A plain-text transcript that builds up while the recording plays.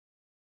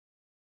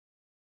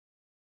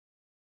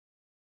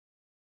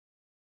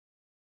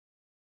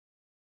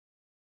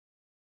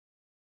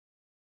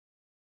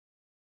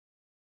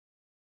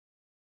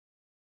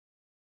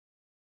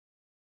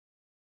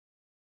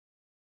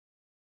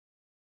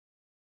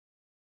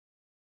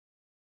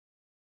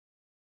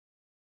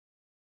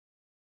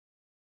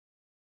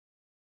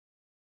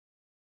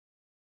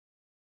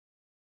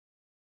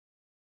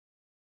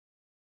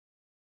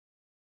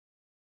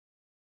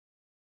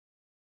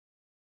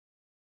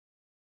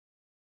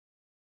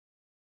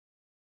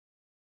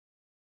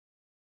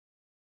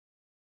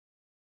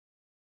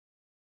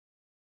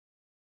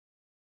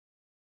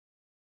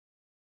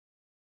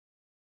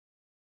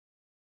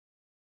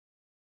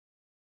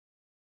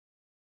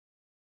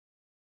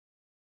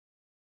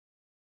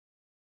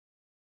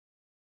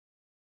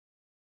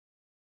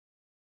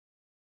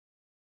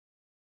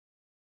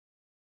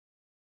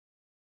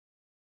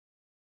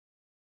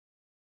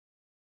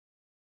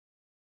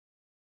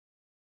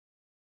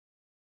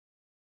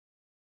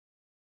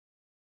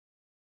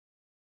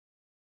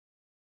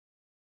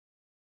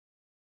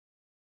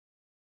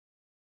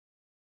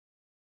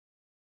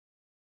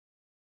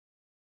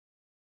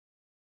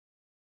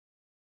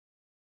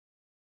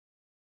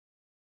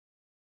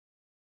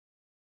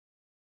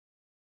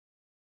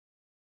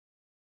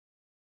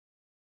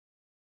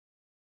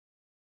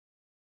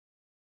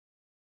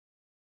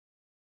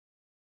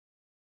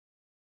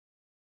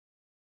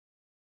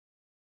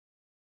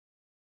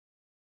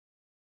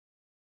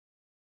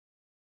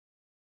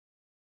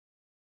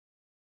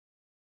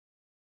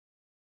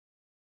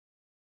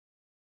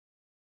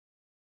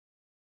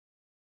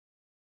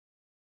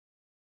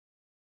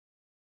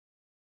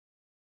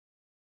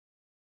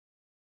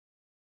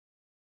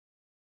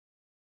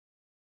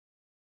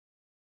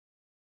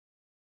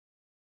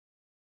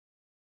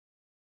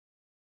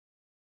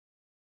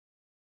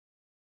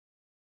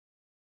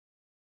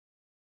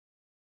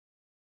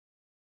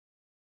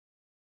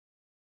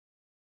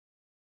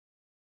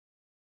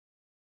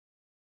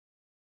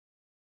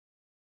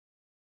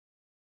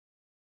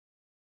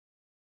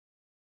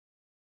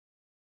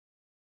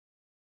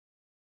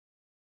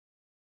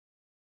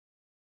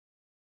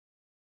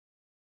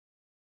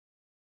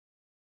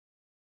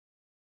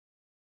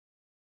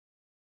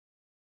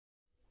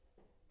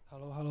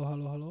Halo, halo,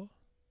 halo, halo.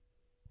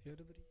 Jo,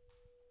 dobrý.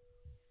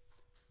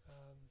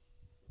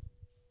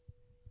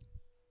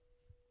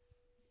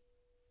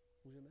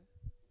 Můžeme?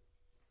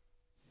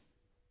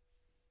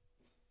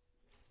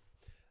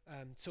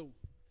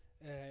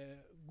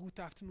 Good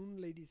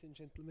afternoon, ladies and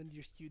gentlemen,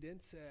 dear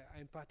students.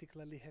 I'm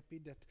particularly happy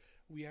that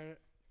we are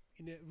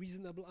in a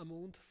reasonable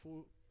amount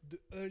for the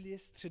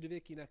earliest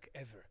StředověC JinaX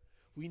ever.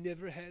 We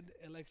never had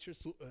a lecture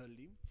so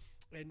early,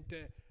 and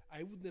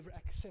I would never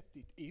accept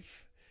it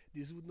if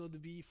this would not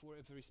be for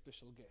a very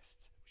special guest,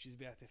 which is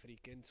Beate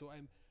Fricke. And so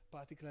I'm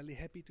particularly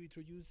happy to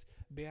introduce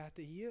Beate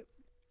here.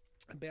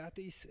 Beate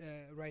is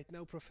right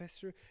now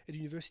professor at the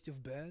University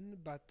of Bern,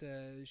 but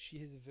she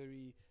has a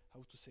very,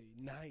 how to say,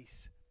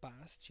 nice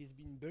past. She's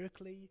been in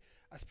Berkeley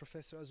as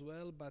professor as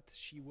well, but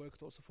she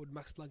worked also for the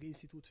Max Planck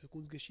Institute for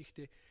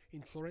Kunstgeschichte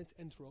in Florence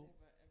and Rome.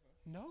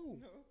 Never, ever. No.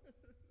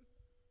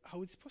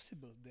 How it's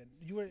possible then?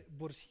 You were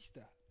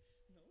borsista.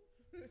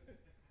 No.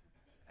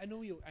 I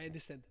know you. I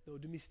understand. No,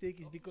 the mistake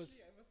is because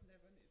I was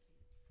never in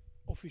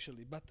Italy.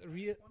 Officially, but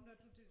real.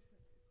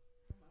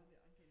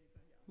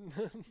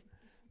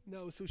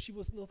 No, so she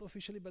was not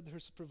officially, but her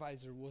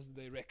supervisor was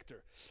the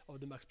director of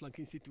the Max Planck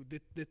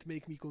Institute. That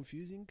make me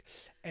confusing.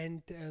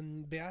 And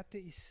Beate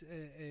is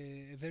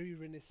a very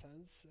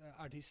Renaissance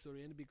art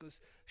historian, because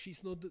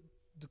she's not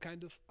the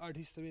kind of art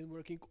historian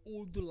working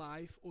all the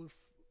life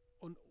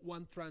on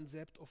one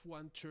transept of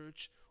one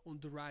church on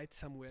the right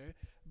somewhere,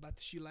 but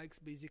she likes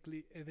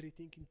basically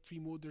everything in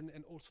pre-modern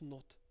and also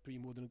not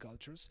pre-modern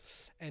cultures.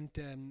 And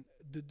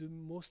the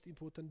most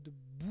important, the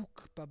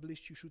book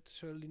published, you should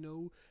surely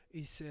know,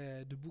 is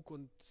the book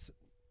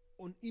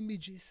on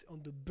images,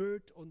 on the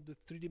bird, on the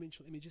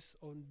three-dimensional images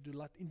in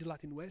the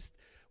Latin West,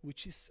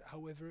 which is,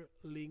 however,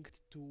 linked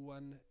to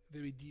one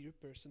very dear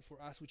person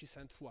for us, which is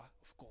Sainte-Foy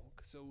of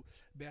Conques. So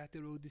Beate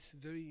wrote this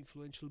very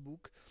influential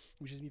book,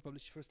 which has been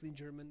published firstly in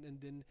German and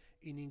then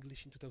in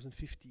English in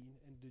 2015,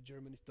 and the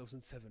German is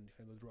 2007, if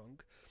I'm not wrong.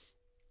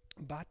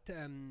 But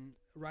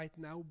right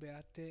now,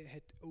 Beate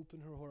had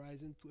opened her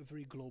horizon to a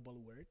very global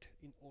world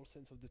in all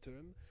sense of the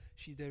term.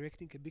 She's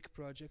directing a big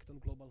project on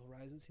global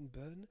horizons in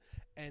Bern,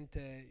 and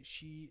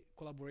she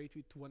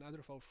collaborated with one other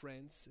of our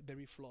friends,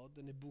 Barry Flood,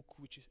 in a book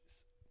which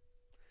is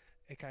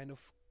a kind of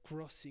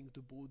crossing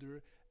the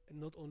border,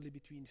 not only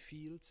between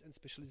fields and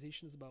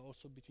specializations, but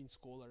also between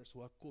scholars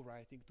who are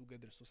co-writing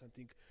together. So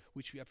something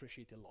which we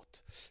appreciate a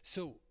lot.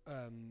 So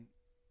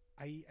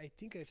I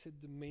think I've said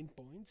the main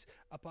points,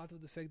 apart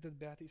of the fact that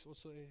Beate is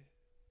also a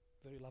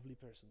very lovely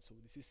person. So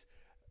this is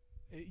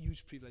a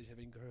huge privilege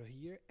having her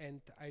here,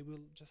 and I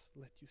will just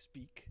let you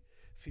speak,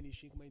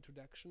 finishing my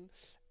introduction.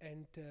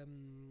 And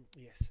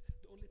yes,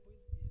 the only point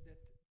is that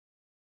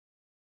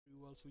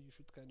you also, you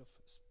should kind of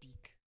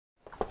speak.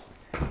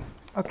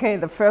 Okay,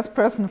 the first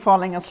person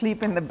falling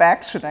asleep in the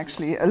back should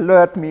actually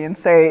alert me and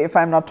say if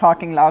I'm not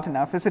talking loud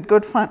enough. Is it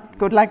good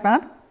like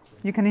that?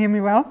 You can hear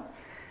me well?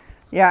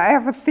 Yeah, I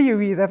have a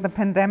theory that the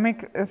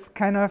pandemic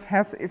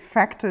has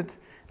affected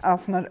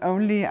us not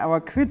only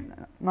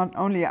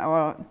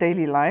our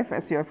daily life,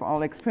 as you have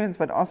all experienced,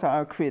 but also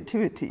our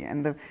creativity.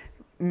 And the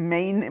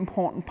main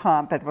important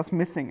part that was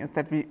missing is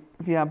that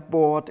we are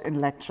bored in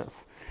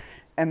lectures,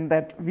 and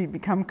that we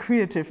become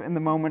creative in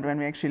the moment when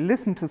we actually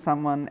listen to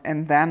someone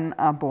and then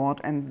are bored,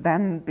 and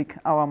then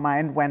our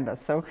mind wanders.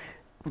 So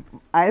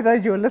either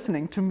you're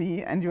listening to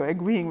me and you're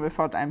agreeing with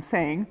what I'm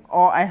saying,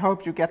 or I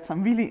hope you get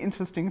some really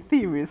interesting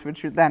theories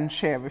which you then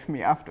share with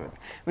me afterwards,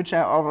 which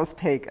I always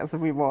take as a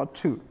reward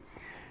too.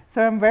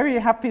 So I'm very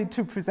happy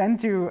to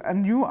present you a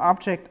new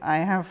object I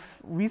have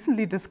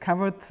recently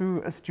discovered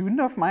through a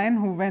student of mine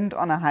who went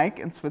on a hike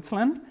in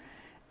Switzerland.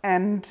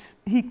 And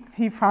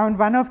he found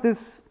one of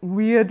these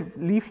weird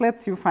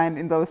leaflets you find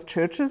in those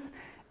churches.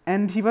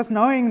 And he was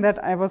knowing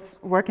that I was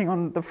working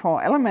on the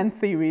 4 element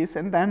theories.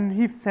 And then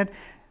he said,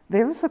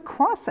 there is a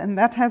cross and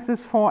that has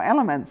these 4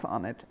 elements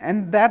on it.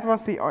 And that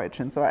was the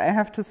origin. So I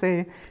have to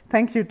say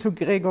thank you to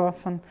Gregor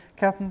von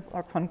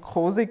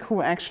Krosigk,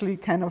 who actually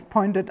kind of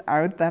pointed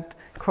out that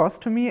cross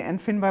to me,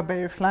 and Finbar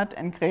Berry-Flood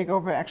and Gregor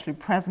were actually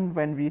present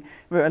when we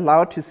were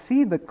allowed to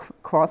see the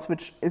cross,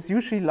 which is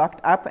usually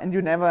locked up and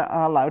you never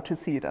are allowed to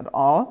see it at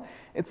all.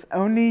 It's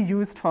only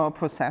used for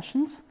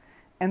processions.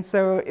 And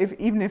so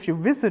even if you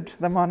visit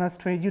the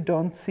monastery, you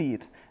don't see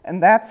it.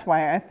 And that's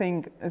why I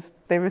think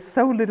there is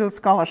so little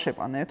scholarship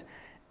on it.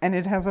 And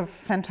it has a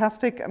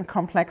fantastic and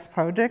complex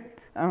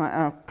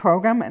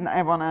program, and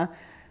I want to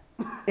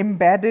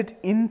embed it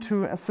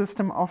into a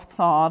system of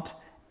thought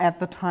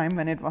at the time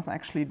when it was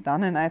actually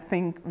done. And I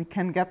think we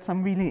can get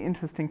some really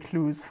interesting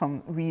clues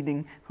from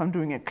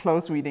doing a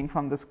close reading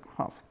from this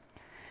cross.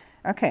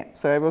 Okay,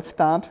 so I will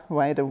start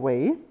right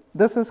away.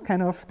 This is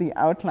kind of the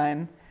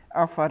outline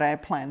of what I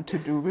plan to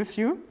do with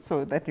you,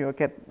 so that you're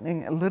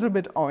getting a little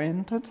bit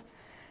oriented.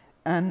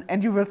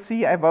 And you will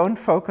see I won't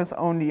focus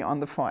only on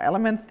the 4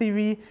 element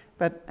theory,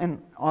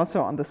 and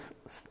also on this.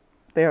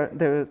 There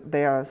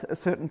are a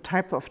certain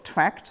type of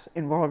tract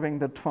involving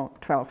the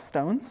 12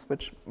 stones,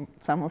 which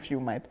some of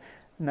you might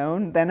know.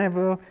 Then I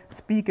will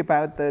speak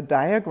about the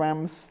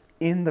diagrams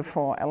in the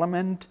 4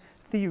 element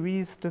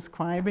theories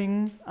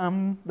describing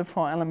the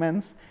 4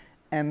 elements,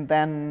 and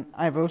then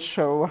I will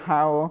show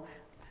how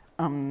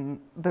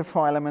the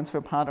 4 elements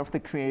were part of the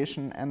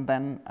creation, and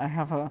then I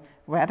have a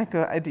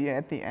radical idea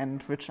at the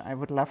end, which I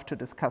would love to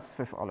discuss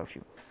with all of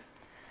you.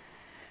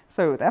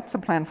 So that's the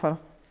plan for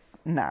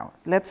now.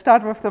 Let's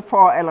start with the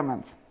 4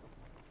 elements.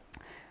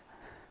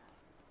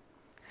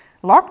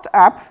 Locked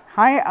up,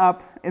 high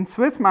up in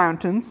Swiss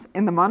mountains,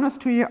 in the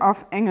monastery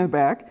of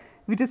Engelberg,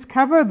 we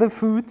discover the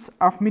fruits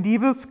of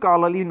medieval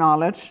scholarly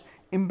knowledge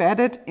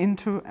embedded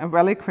into a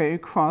reliquary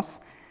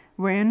cross,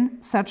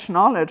 wherein such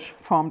knowledge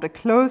formed a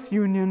close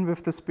union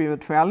with the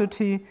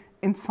spirituality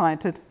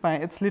incited by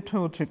its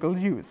liturgical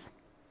use.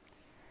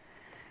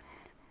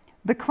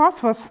 The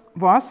cross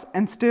was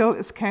and still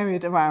is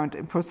carried around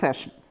in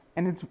procession,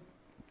 and it's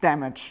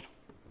damaged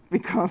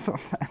because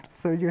of that.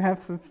 So you have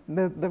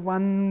the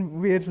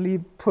one weirdly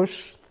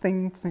push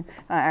things are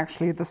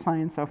actually the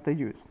signs of the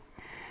use.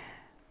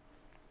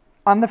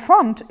 On the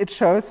front, it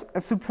shows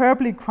a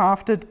superbly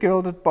crafted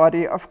gilded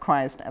body of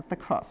Christ at the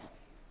cross,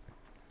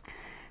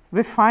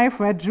 with 5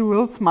 red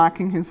jewels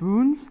marking his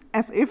wounds,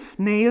 as if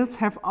nails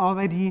have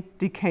already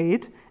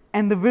decayed,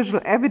 and the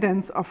visual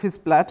evidence of his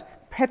blood,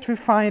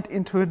 petrified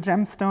into a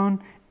gemstone,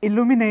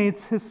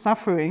 illuminates his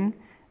suffering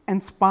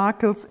and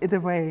sparkles it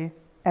away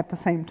at the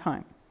same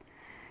time.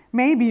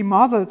 Maybe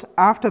modeled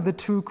after the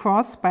true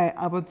cross by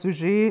Abbot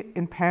Suger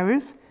in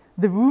Paris,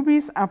 the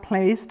rubies are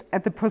placed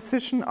at the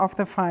position of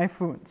the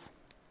 5 wounds.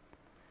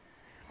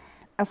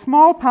 A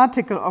small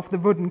particle of the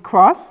wooden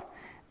cross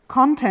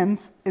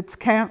contents it's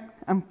carried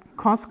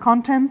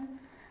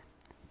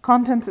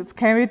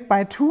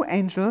by 2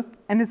 angels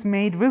and is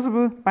made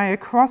visible by a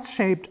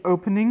cross-shaped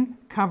opening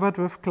covered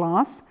with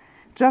glass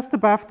just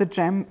above the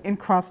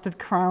gem-encrusted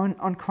crown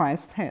on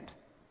Christ's head.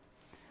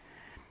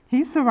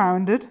 He is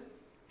surrounded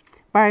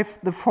by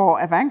the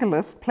 4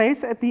 evangelists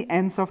placed at the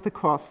ends of the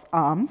cross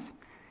arms.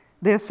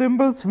 Their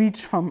symbols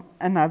reach from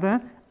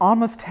another,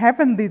 almost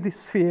heavenly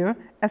sphere,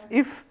 as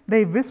if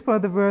they whisper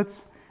the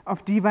words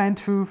of divine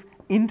truth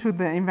into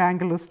the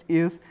evangelist's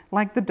ears,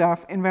 like the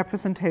dove in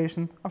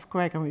representation of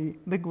Gregory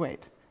the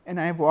Great. And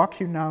I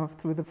walk you now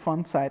through the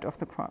front side of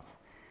the cross.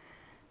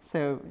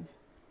 So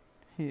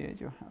here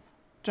you have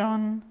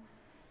John.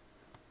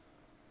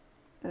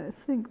 I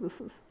think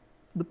this is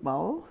the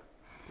bull,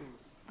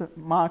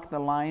 Mark the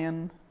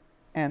lion,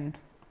 and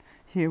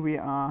here we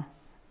are.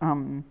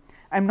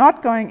 I'm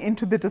not going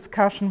into the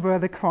discussion where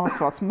the cross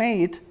was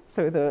made,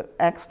 so the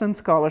extant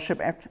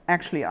scholarship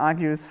actually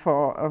argues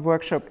for a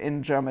workshop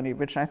in Germany,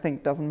 which I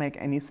think doesn't make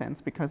any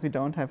sense because we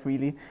don't have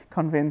really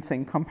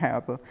convincing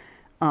comparable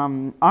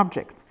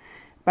objects.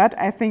 But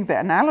I think the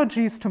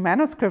analogies to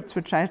manuscripts,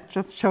 which I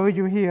just show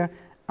you here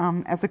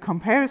as a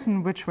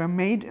comparison, which were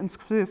made in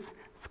Swiss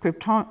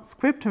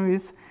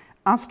scriptories,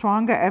 are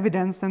stronger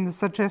evidence than the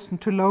suggestion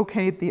to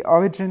locate the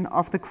origin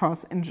of the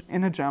cross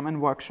in a German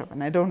workshop.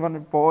 And I don't want to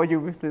bore you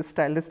with the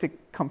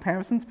stylistic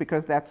comparisons,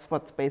 because that's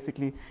what's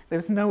basically,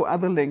 there's no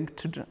other link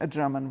to a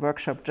German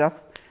workshop,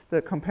 just the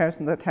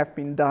comparison that have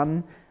been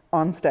done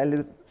on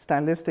a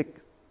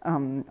stylistic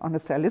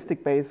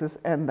basis,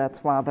 and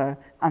that's rather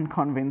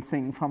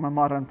unconvincing from a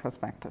modern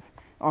perspective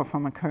or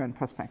from a current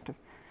perspective.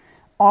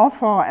 All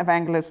 4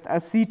 evangelists are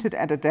seated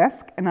at a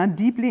desk and are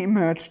deeply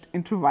immersed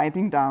into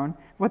writing down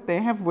what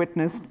they have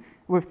witnessed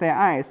with their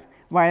eyes,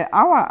 while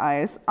our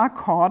eyes are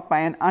caught by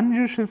an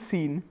unusual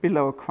scene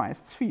below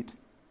Christ's feet.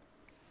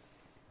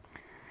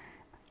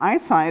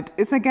 Eyesight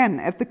is again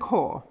at the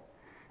core.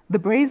 The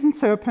brazen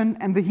serpent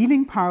and the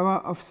healing power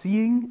of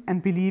seeing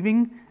and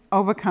believing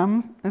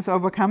is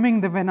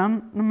overcoming the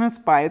venomous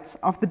bites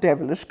of the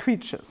devilish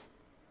creatures.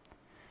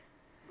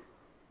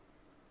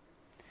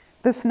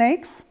 The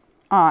snakes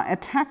are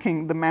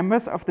attacking the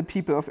members of the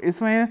people of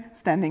Israel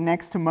standing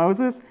next to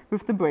Moses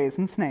with the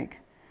brazen snake.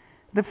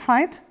 The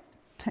fight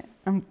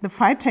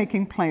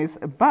taking place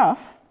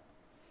above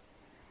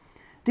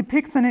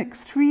depicts an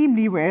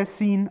extremely rare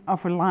scene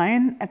of a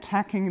lion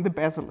attacking the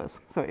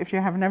basilisk. So if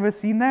you have never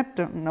seen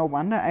that, no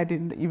wonder I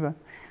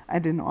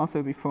didn't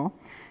also before.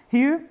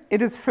 Here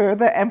it is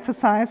further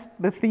emphasized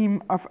the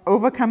theme of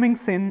overcoming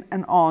sin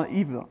and all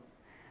evil.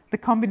 The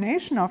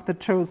combination of the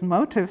chosen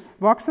motifs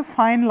walks a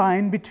fine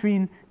line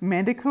between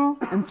medical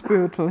and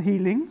spiritual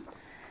healing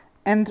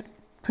and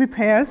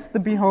prepares the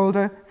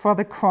beholder for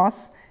the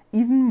cross,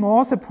 even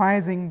more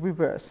surprising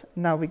reverse.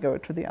 Now we go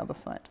to the other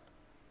side.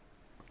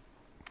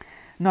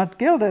 Not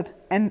gilded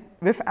and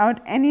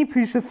without any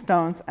precious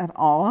stones at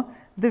all,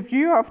 the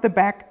view of the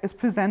back is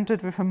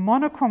presented with a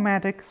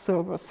monochromatic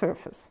silver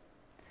surface.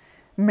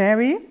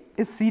 Mary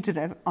is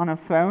seated on a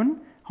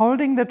throne,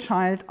 holding the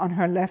child on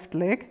her left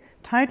leg,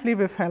 tightly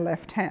with her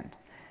left hand.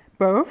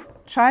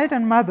 Both child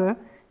and mother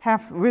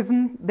have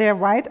risen their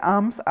right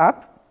arms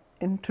up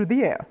into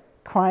the air.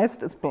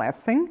 Christ is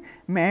blessing,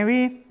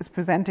 Mary is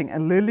presenting a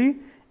lily,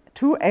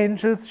 2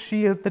 angels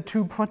shield the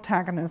 2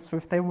 protagonists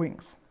with their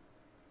wings.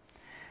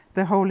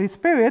 The Holy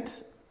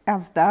Spirit,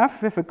 as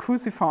dove with a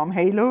cruciform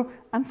halo,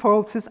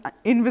 unfolds his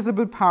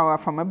invisible power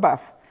from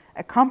above.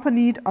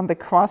 accompanied on the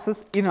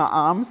cross's inner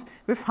arms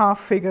with half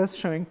figures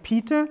showing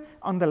Peter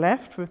on the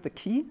left with the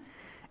key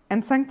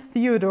and St.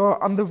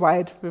 Theodore on the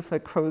right with the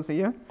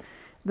crozier,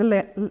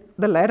 the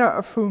latter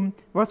of whom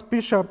was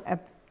bishop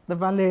at the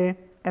Valais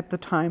at the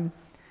time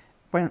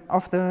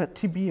of the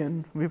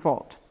Theban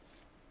revolt.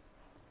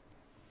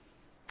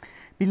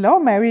 Below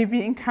Mary,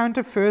 we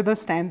encounter further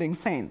standing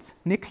saints,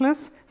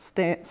 Nicholas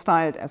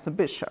styled as a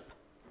bishop,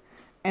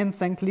 and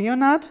St.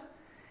 Leonard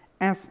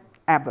as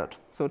abbot,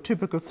 so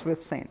typical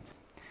Swiss saints.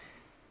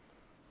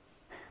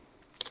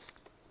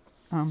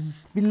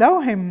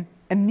 Below him,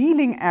 a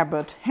kneeling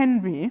abbot,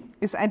 Henry,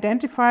 is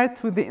identified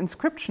through the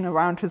inscription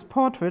around his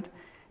portrait,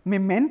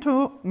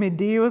 Memento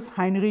Medeus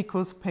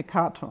Heinricus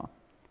Peccator.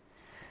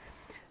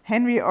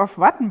 Henry of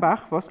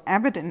Wattenbach was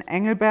abbot in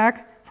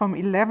Engelberg from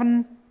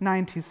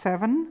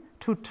 1197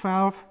 to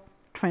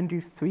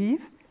 1223.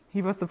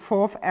 He was the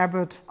fourth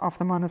abbot of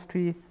the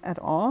monastery at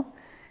all,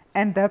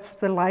 and that's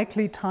the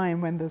likely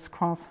time when this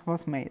cross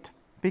was made,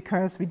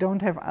 because we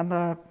don't have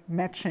other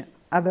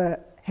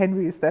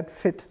Henrys that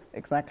fit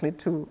exactly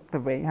to the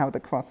way how the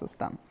cross is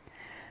done.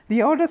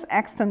 The oldest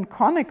extant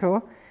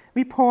chronicle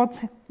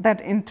reports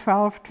that in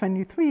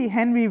 1223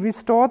 Henry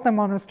restored the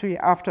monastery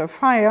after a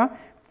fire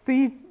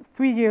three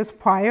years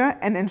prior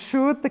and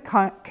ensured the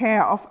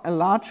care of a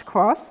large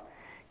cross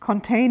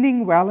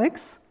containing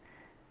relics,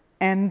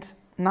 and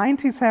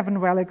 97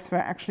 relics were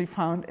actually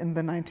found in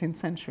the 19th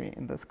century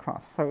in this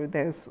cross, so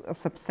there's a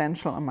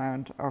substantial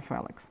amount of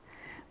relics.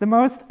 The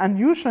most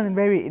unusual and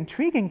very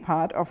intriguing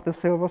part of the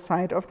silver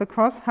side of the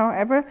cross,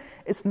 however,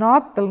 is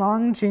not the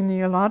long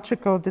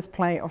genealogical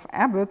display of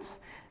abbots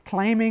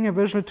claiming a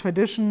visual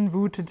tradition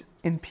rooted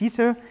in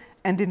Peter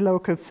and in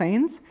local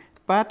saints,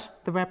 but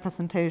the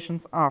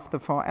representations of the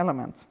four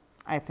elements.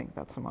 I think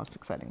that's the most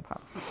exciting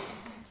part.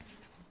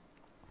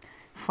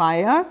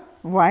 Fire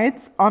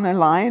writes on a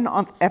line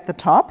at the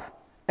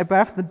top,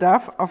 above the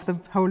dove of the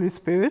Holy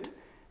Spirit,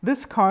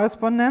 this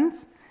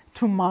correspondence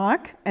to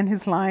Mark and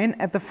his line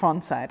at the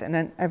front side. And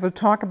then I will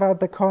talk about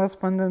the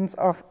correspondence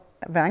of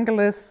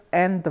evangelists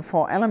and the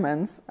four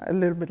elements a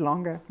little bit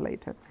longer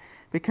later,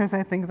 because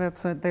I think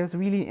that's there's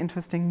really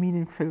interesting,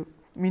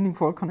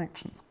 meaningful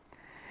connections.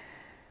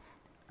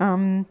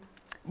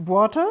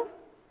 Water,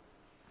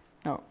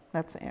 no,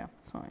 that's air,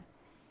 sorry.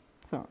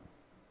 So,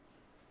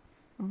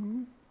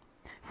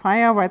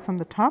 fire writes on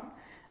the top,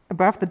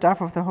 above the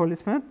dove of the Holy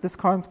Spirit, this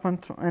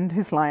corresponds to, and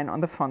his line on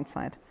the front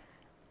side.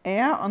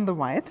 Air on the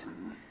right,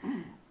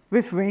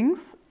 with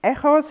wings,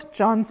 echoes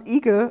John's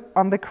eagle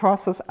on the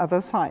cross's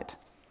other side.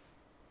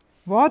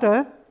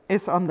 Water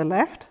is on the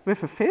left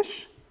with a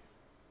fish,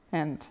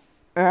 and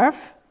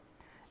earth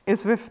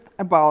is with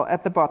a bowl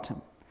at the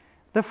bottom.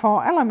 The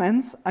four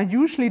elements are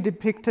usually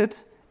depicted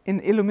in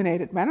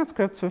illuminated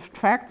manuscripts with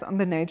tracts on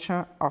the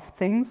nature of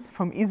things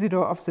from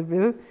Isidore of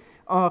Seville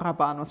or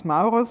Rabanus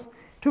Maurus,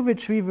 to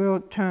which we will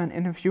turn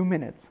in a few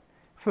minutes.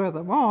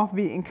 Furthermore,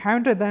 we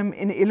encounter them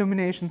in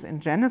illuminations in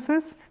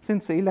Genesis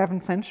since the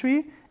 11th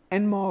century,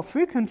 and more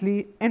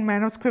frequently in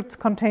manuscripts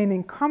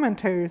containing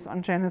commentaries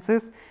on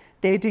Genesis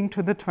dating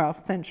to the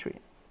 12th century.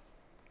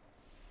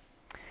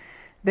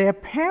 Their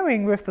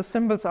pairing with the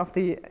symbols of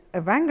the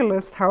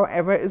evangelist,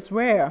 however, is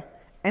rare,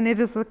 and it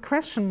is a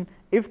question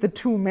if the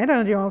two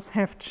medallions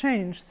have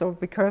changed, so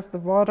because the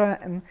water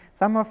and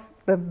some of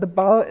the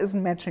bowl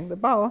isn't matching the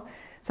bowl,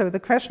 so the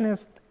question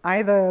is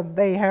either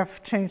they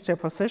have changed their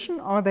position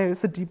or there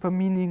is a deeper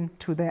meaning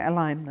to their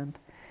alignment.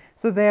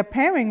 So their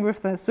pairing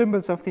with the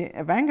symbols of the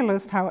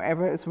evangelist,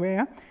 however, is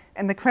rare,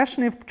 and the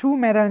question if two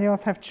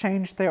medallions have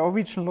changed their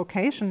original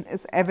location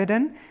is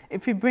evident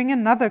if we bring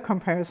another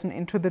comparison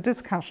into the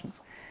discussion.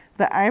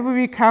 The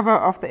ivory cover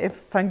of the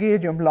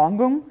Evangelium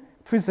Longum,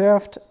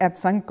 preserved at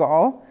St.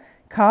 Gall,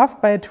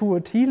 carved by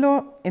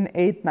Tuotilo in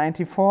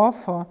 894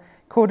 for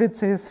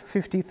Codices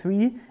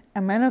 53,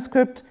 a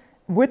manuscript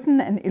written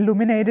and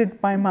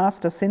illuminated by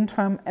Master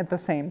Sintram at the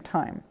same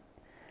time.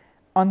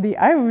 On the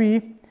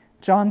ivory,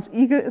 John's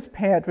eagle is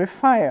paired with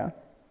fire,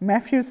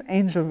 Matthew's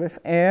angel with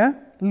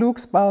air,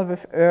 Luke's bowl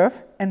with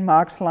earth, and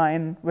Mark's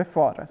lion with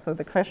water. So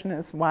the question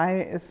is,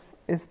 why is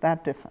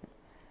that different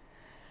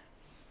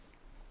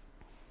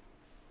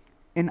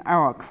in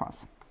our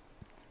cross?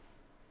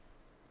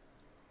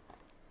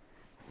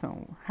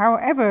 So,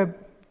 however,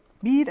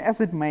 be it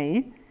as it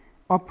may,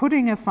 or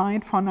putting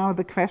aside for now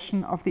the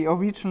question of the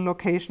original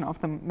location of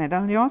the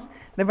medallions,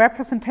 the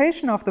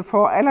representation of the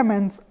four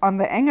elements on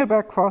the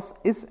Engelberg cross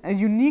is a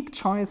unique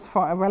choice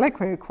for a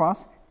reliquary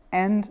cross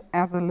and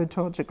as a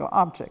liturgical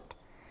object.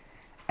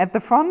 At the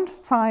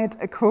front side,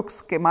 a crooked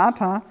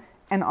schemata,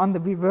 and on the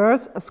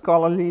reverse, a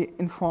scholarly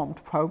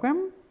informed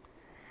program.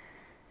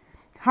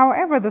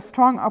 However, the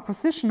strong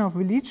opposition of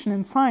religion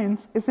and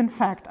science is in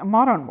fact a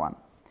modern one.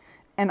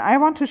 And I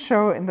want to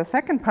show in the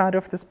second part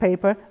of this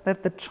paper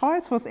that the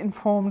choice was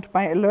informed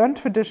by a learned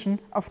tradition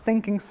of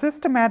thinking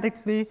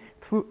systematically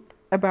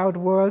about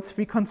worlds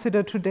we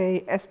consider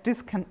today as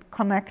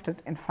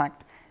disconnected, in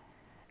fact,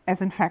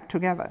 as in fact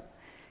together.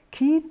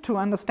 key to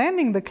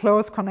understanding the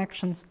close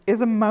connections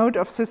is a mode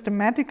of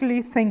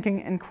systematically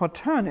thinking in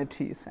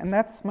quaternities. And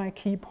that's my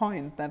key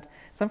point, that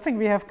something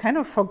we have kind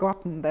of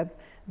forgotten, that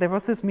there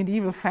was this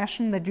medieval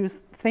fashion that you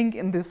think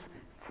in this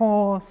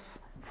four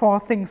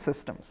thing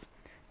systems.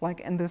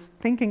 Like, and this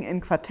thinking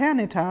in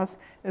quaternitas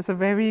is a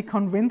very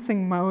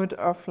convincing mode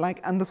of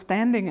like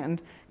understanding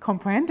and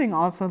comprehending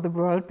also the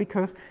world,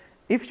 because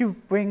if you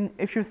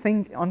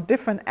think on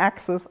different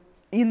axes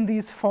in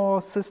these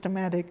four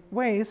systematic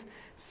ways,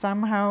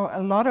 somehow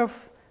a lot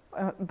of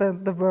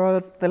the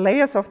world, the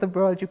layers of the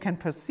world you can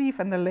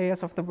perceive and the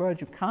layers of the world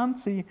you can't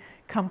see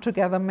come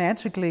together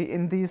magically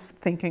in these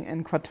thinking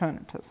in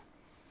quaternities.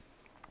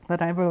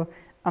 But I will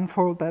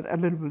unfold that a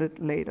little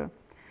bit later.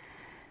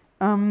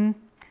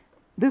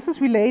 This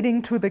is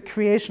relating to the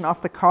creation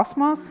of the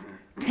cosmos,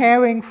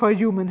 caring for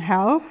human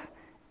health,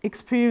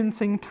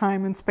 experiencing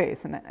time and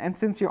space. And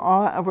since you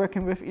all are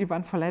working with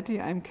Ivan Folletti,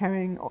 I'm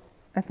carrying,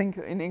 I think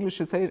in English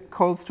you say,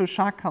 coals to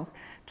shark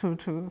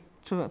to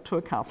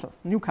a castle,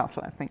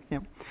 Newcastle, I think,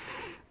 yeah.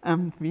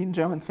 We in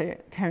German say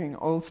carrying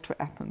oils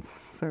to Athens.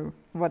 So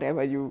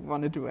whatever you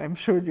want to do, I'm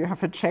sure you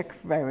have a Czech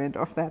variant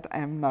of that.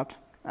 I'm not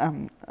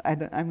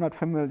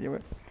familiar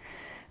with.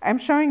 I'm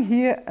showing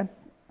here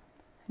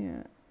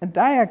a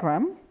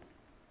diagram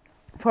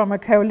from a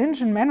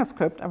Carolingian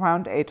manuscript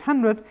around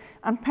 800,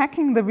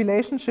 unpacking the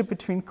relationship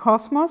between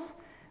cosmos,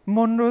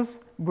 mundus,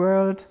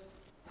 world,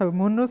 so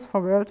mundus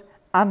for world,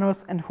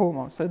 annus, and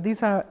homo. So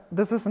this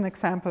is an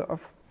example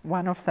of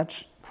one of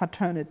such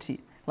quaternity.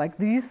 Like,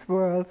 these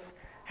worlds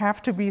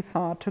have to be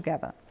thought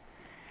together.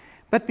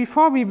 But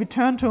before we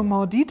return to a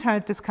more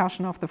detailed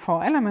discussion of the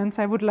four elements,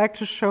 I would like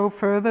to show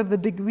further the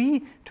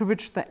degree to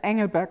which the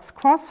Engelberg's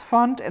cross,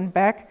 front, and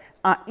back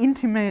are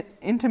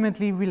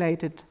intimately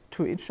related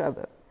to each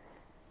other.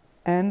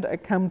 And I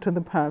come to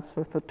the parts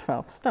with the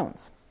 12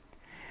 stones.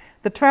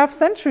 The 12th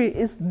century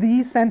is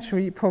the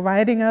century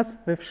providing us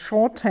with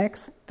short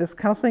texts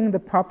discussing the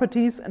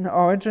properties and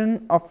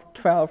origin of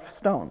 12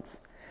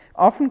 stones,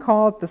 often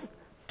called the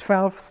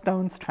 12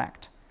 stones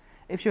tract.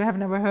 If you have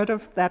never heard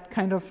of that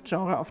kind of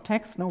genre of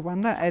text, no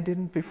wonder I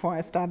didn't before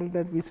I started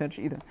that research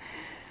either.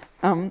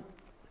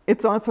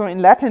 It's also in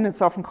Latin,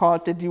 it's often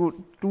called the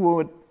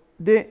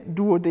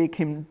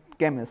duodecim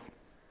gemmis.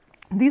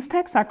 These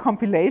texts are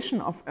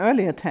compilation of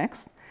earlier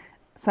texts,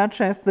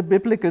 such as the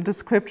biblical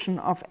description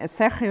of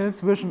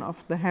Ezekiel's vision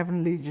of the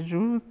heavenly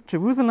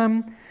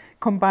Jerusalem,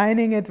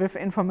 combining it with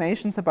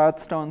informations about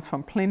stones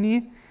from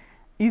Pliny,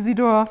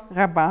 Isidore,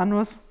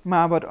 Rabanus,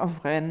 Marbot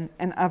of Rennes,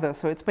 and others.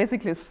 So it's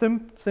basically a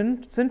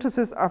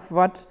synthesis of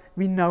what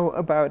we know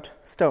about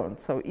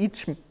stones. So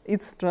each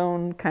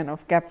stone kind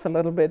of gets a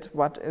little bit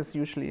what is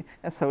usually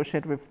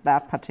associated with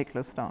that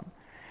particular stone.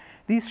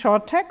 These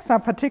short texts are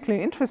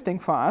particularly interesting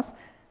for us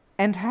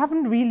and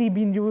haven't really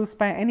been used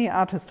by any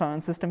art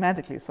historian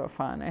systematically so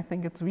far. And I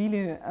think it's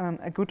really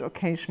a good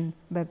occasion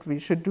that we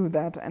should do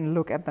that and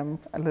look at them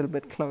a little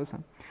bit closer.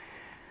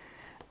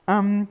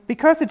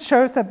 Because it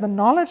shows that the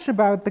knowledge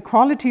about the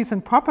qualities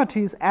and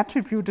properties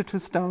attributed to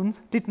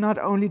stones did not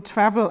only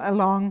travel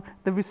along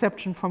the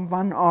reception from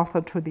one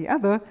author to the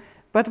other,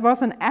 but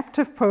was an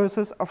active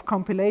process of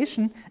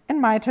compilation and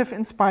might have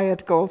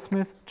inspired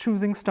goldsmiths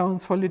choosing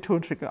stones for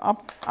liturgical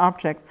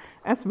objects,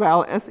 as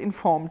well as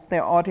informed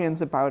their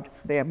audience about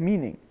their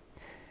meaning.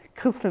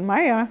 Christel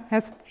Meyer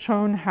has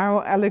shown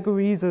how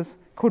allegories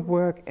could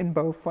work in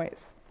both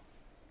ways.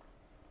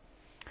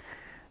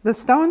 The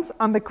stones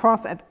on the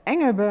cross at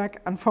Engelberg,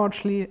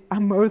 unfortunately, are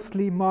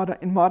mostly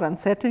in modern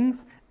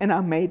settings and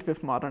are made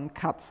with modern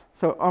cuts.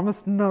 So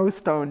almost no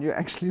stone you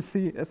actually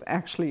see is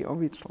actually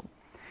original.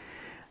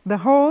 The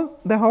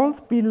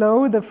holes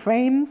below the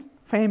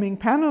framing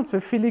panels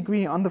with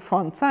filigree on the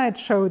front side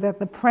show that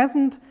the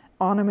present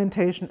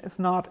ornamentation is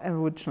not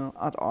original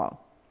at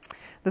all.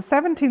 The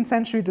 17th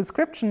century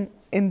description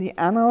in the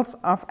Annals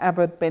of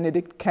Abbot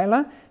Benedict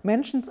Keller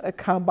mentions a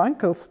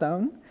carbuncle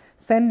stone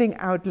sending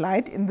out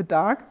light in the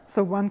dark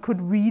so one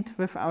could read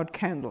without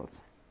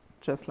candles.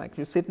 Just like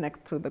you sit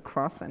next to the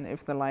cross, and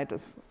if the light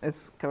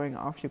is going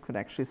off, you could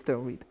actually still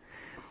read.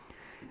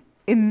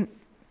 In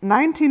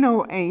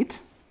 1908,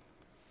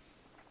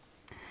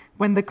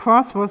 when the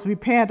cross was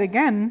repaired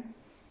again,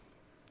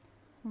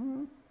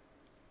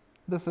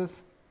 this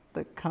is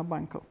the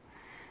carbuncle.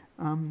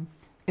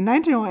 In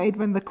 1908,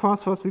 when the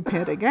cross was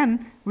repaired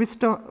again,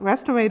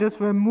 restorators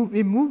were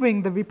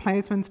removing the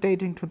replacements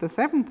dating to the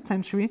 7th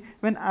century,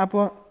 when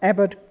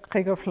Abbot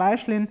Gregor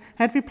Fleischlin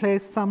had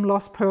replaced some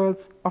lost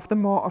pearls of the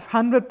more of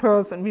 100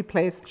 pearls and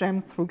replaced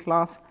gems through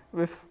glass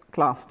with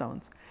glass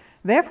stones.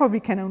 Therefore, we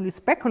can only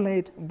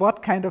speculate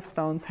what kind of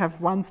stones have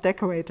once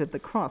decorated the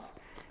cross.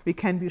 We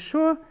can be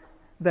sure,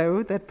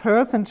 though, that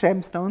pearls and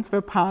gemstones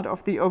were part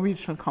of the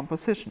original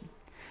composition.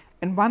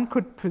 And one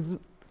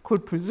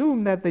could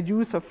presume that the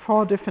use of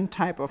 4 different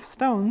types of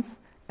stones,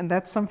 and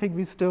that's something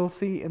we still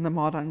see in the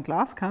modern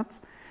glass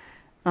cuts,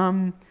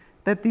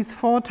 that these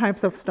 4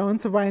 types of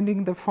stones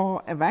surrounding the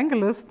 4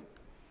 evangelists,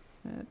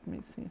 let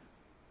me see,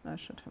 I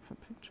should have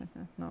a picture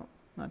here, no,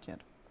 not yet.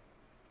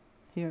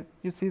 Here,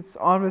 you see it's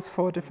always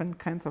 4 different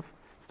kinds of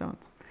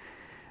stones.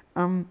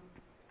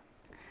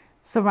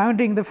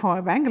 Surrounding the four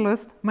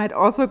evangelists might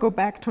also go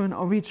back to an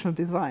original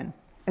design.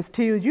 As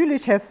Theo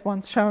Jülich has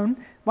once shown,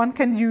 one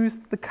can use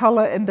the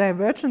color and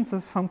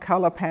divergences from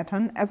color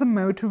pattern as a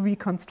mode to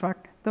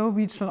reconstruct the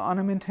original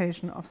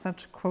ornamentation of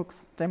such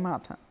crux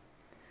demata.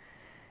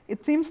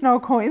 It seems no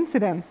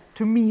coincidence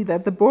to me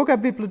that the Burger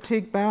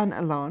Bibliothek Bern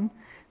alone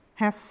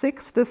has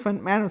 6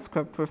 different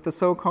manuscripts with the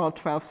so-called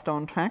 12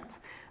 stone tracts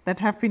that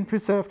have been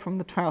preserved from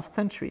the 12th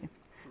century.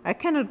 I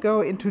cannot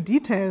go into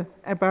detail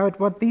about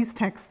what these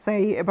texts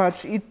say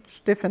about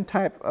each different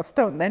type of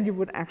stone. Then you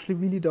would actually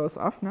really doze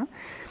off, no?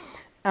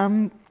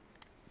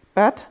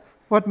 But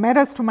what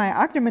matters to my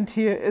argument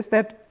here is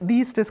that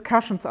these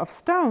discussions of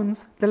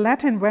stones, the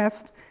Latin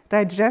West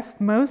digest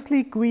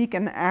mostly Greek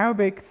and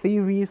Arabic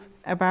theories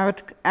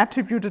about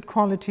attributed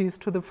qualities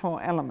to the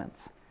 4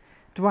 elements: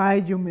 dry,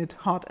 humid,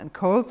 hot, and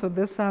cold. So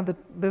these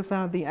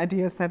are the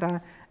ideas that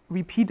are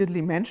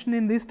repeatedly mentioned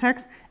in these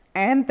texts,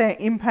 and their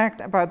impact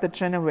about the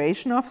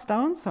generation of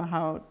stones, so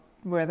how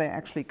were they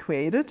actually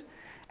created,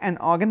 and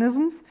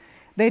organisms.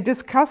 They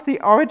discuss the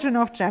origin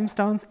of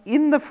gemstones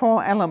in the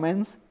 4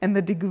 elements and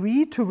the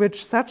degree to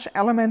which such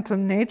elemental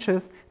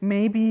natures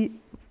may be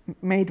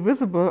made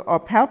visible or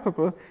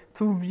palpable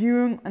through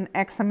viewing and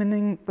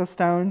examining the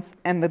stones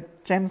and the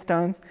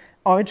gemstones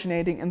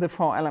originating in the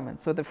 4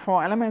 elements. So the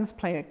 4 elements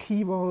play a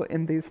key role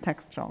in these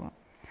text genres.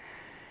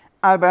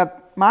 Albert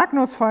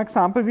Magnus, for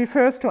example,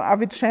 refers to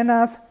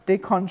Avicenna's De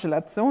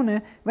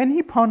Congelazione when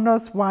he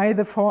ponders why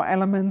the 4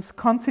 elements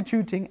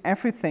constituting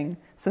everything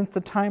since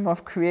the time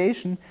of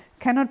creation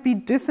cannot be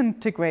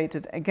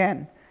disintegrated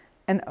again,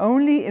 and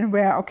only in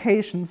rare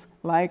occasions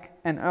like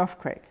an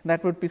earthquake.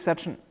 That would be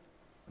such a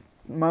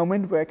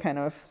moment where kind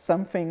of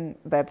something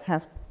that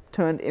has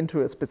turned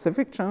into a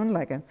specific stone,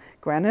 like a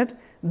granite,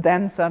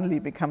 then suddenly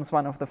becomes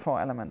one of the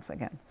 4 elements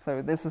again.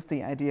 So this is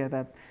the idea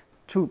that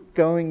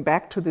going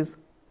back to this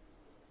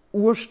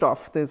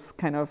Urstoff, this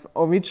kind of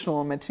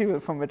original material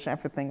from which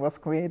everything was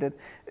created,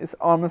 is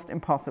almost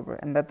impossible,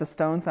 and that the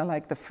stones are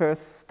like the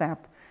first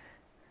step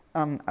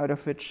out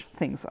of which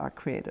things are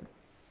created.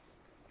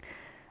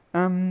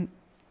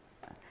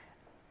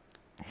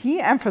 He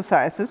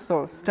emphasizes,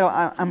 so still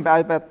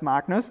Albert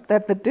Magnus,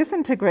 that the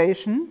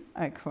disintegration,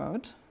 I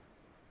quote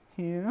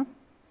here,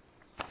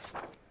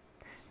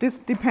 this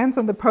depends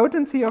on the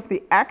potency of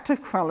the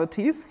active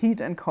qualities, heat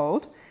and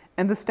cold,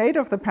 and the state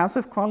of the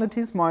passive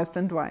qualities, moist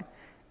and dry.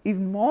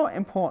 Even more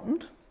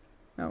important,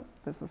 no,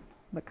 this is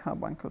the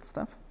carbuncle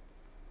stuff,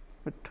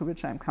 to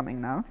which I'm coming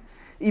now.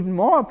 Even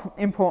more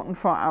important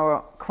for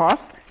our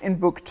course, in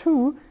Book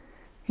 2,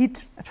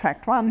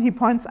 Tract 1, he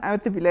points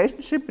out the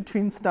relationship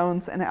between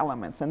stones and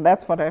elements, and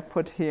that's what I've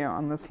put here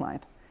on the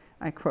slide.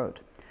 I quote,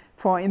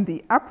 "For in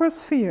the upper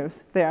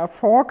spheres there are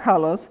 4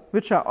 colors,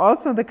 which are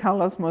also the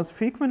colors most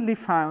frequently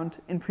found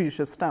in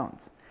precious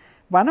stones.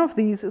 One of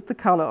these is the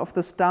color of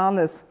the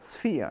starless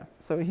sphere."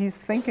 So he's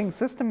thinking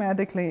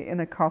systematically in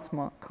a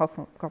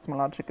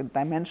cosmological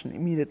dimension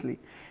immediately,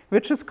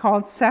 which is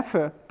called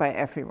sapphire by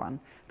everyone.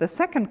 The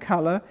second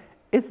color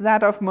is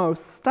that of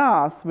most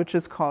stars, which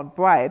is called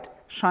bright,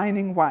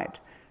 shining white.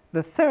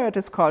 The third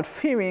is called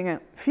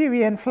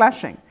fiery and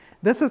flashing.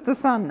 This is the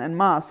sun and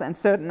Mars and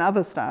certain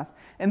other stars.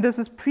 And this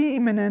is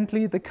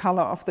preeminently the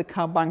color of the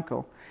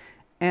carbuncle.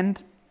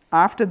 And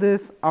after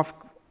this, of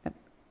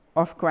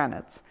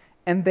granites.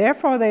 And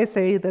therefore they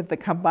say that the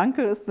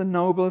carbuncle is the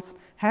nobles,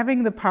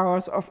 having the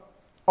powers of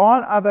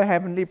all other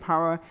heavenly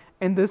power,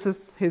 and this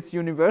is his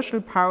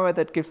universal power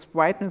that gives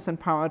brightness and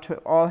power to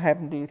all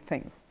heavenly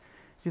things.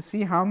 You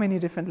see how many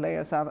different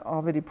layers are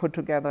already put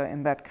together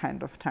in that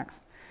kind of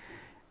text.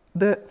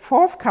 The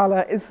 4th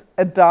color is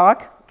a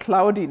dark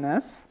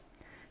cloudiness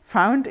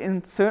found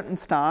in certain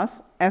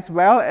stars, as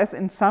well as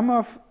in some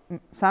of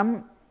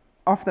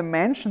the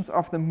mansions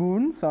of the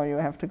moon. So you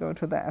have to go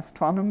to the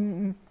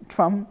astronomy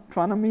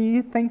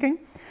thinking.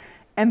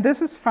 And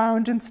this is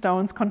found in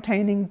stones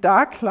containing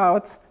dark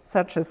clouds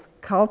such as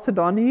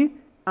chalcedony,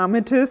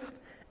 amethyst,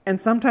 and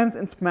sometimes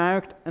in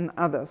smaragd and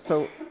others.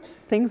 So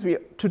things we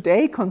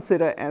today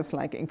consider as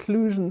like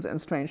inclusions and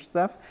strange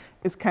stuff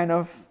is kind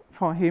of,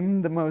 for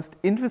him, the most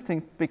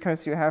interesting,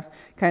 because you have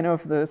kind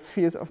of the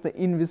spheres of the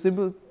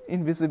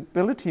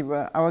invisibility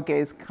where our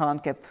gaze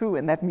can't get through,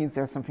 and that means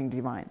there's something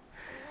divine.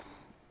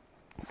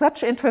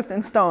 Such interest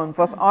in stone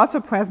was also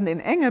present in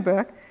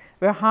Engelberg,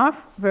 where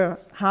half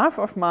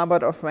of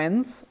Marbot of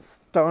Wren's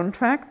stone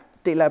tract,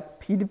 De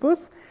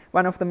Lapidibus,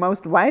 one of the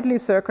most widely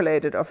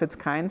circulated of its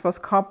kind, was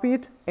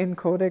copied in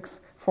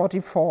Codex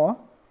 44.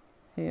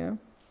 Here,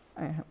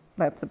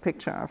 that's a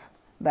picture of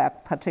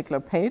that particular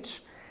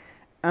page.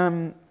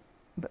 On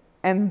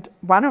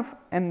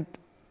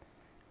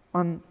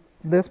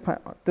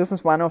this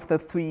is one of the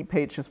 3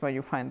 pages where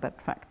you find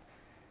that fact.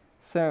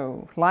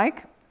 So,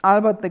 like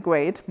Albert the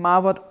Great,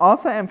 Marbot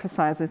also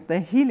emphasizes the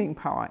healing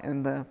power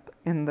in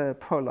the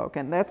prologue,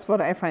 and that's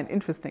what I find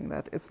interesting,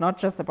 that it's not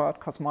just about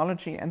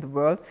cosmology and the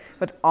world,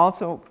 but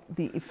also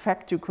the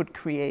effect you could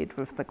create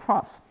with the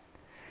cross.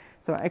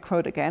 So I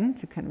quote again,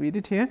 you can read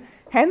it here.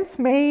 Hence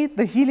may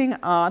the healing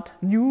art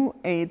new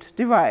aid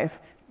derive,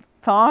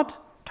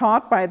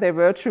 taught by their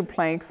virtue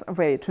plagues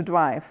away to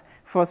drive.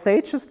 For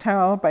sages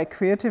tell by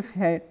creative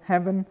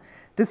heaven,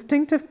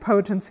 distinctive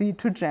potency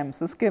to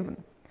gems is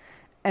given.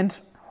 And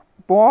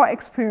bore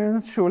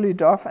experience surely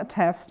doth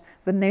attest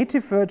the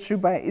native virtue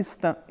by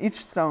each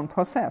stone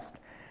possessed.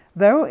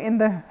 Though in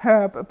the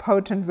herb a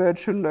potent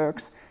virtue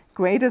lurks,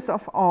 greatest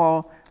of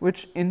all,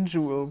 which in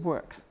jewel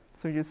works.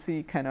 So you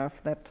see kind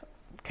of that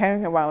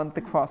carrying around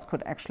the cross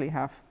could actually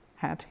have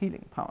had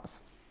healing powers.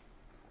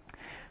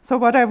 So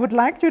what I would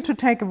like you to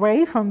take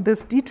away from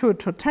this detour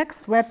to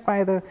text read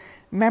by the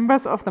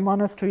members of the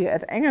monastery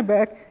at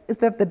Engelberg is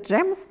that the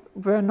gems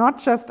were not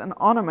just an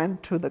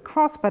ornament to the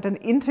cross, but an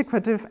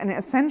integrative and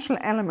essential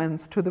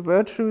elements to the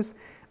virtues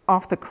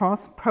of the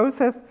cross,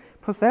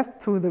 possessed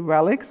through the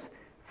relics,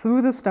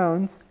 through the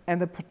stones,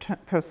 and the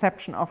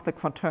perception of the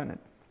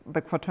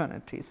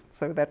quaternities.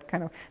 So that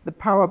kind of the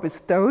power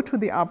bestowed to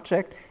the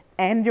object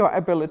and your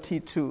ability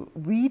to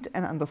read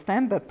and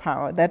understand that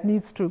power, that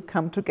needs to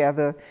come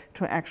together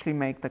to actually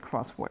make the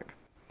cross work.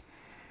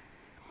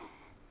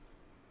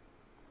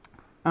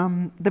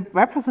 The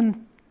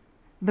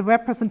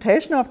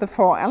representation of the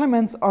four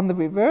elements on the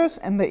reverse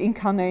and the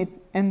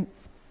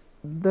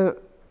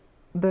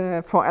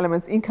four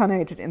elements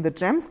incarnated in the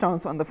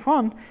gemstones on the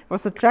front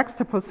was a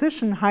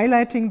juxtaposition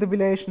highlighting the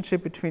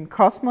relationship between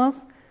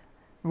cosmos,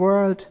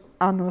 world,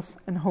 annus,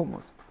 and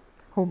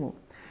homo.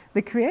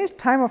 The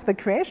time of the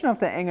creation of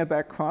the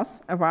Engelberg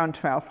cross, around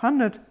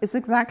 1200, is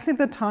exactly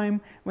the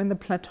time when the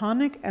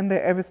Platonic and the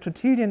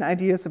Aristotelian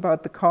ideas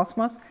about the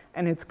cosmos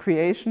and its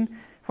creation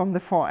from the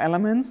four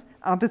elements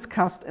are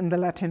discussed in the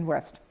Latin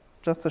West.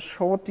 Just a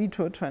short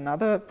detour to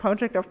another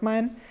project of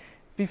mine.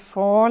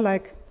 Before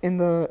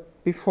the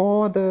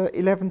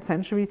 11th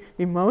century,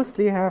 we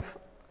mostly have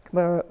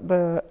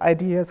the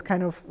ideas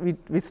kind of,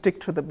 we stick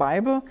to the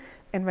Bible,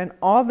 and when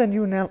all the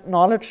new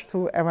knowledge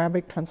through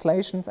Arabic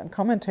translations and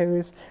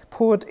commentaries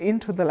poured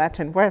into the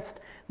Latin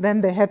West,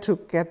 then they had to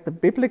get the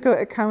biblical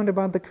account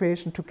about the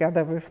creation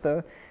together with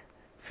the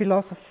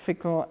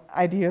philosophical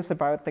ideas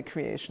about the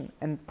creation.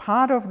 And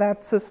part of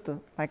that system,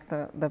 like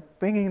the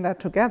bringing that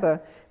together,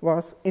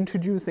 was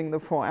introducing the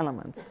four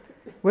elements,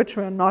 which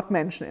were not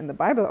mentioned in the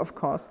Bible, of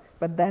course,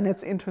 but then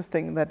it's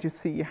interesting that you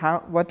see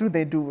what do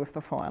they do with the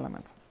four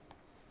elements.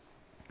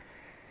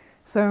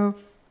 So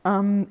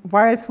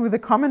while through the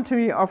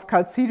commentary of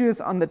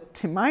Calcidius on the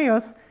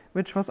Timaeus,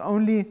 which was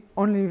only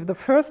the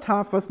first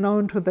half was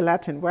known to the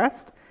Latin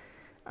West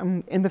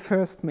in the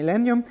first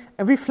millennium,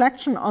 a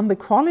reflection on the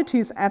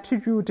qualities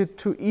attributed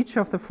to each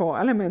of the four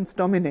elements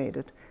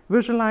dominated,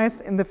 visualized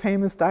in the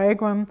famous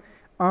diagram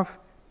of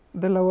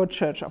the lower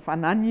church of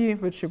Anagni,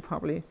 which you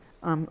probably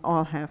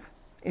all have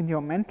in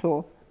your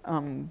mental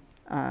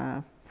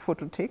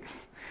photothek.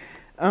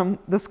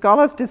 The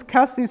scholars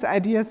discuss these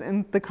ideas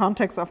in the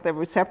context of their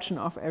reception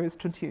of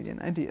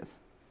Aristotelian ideas.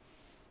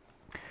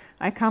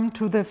 I come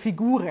to the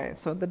figurae,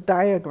 so the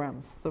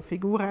diagrams. So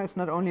figura is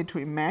not only to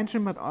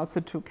imagine, but also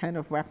to kind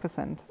of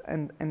represent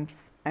and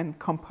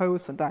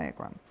compose a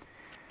diagram.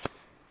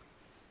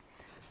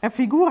 A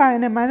figura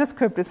in a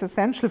manuscript is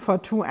essential for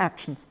two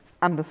actions: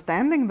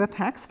 understanding the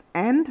text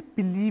and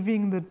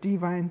believing the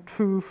divine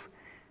truth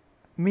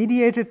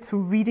mediated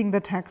through reading the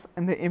text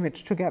and the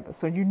image together.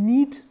 So you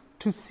need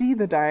to see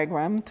the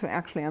diagram to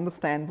actually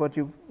understand what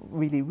you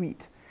really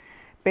read.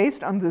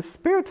 Based on the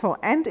spiritual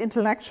and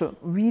intellectual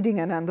reading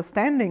and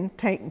understanding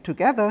taken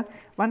together,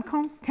 one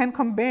can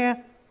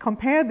compare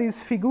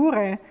these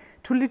figurae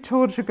to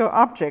liturgical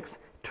objects,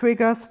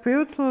 trigger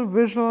spiritual,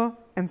 visual,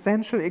 and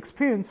sensual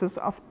experiences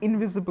of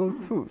invisible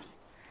truths.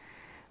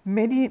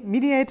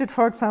 Mediated,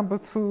 for example,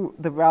 through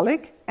the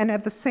relic, and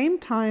at the same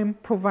time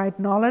provide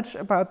knowledge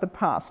about the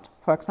past,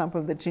 for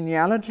example, the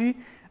genealogy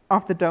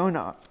of the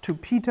donor to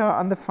Peter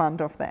on the front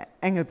of the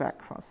Engelberg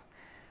cross.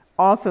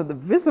 Also, the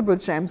visible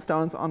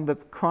gemstones on the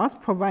cross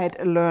provide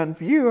a learned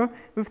viewer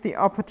with the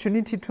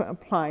opportunity to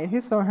apply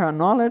his or her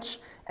knowledge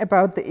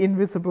about the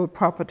invisible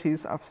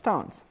properties of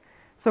stones.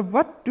 So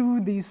what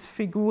do these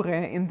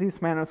figurae in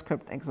this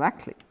manuscript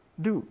exactly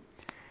do?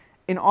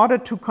 In order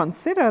to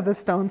consider the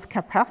stone's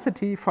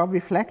capacity for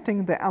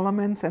reflecting the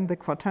elements and the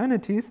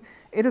quaternities,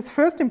 it is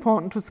first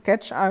important to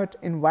sketch out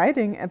in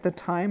writing at the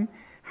time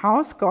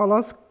how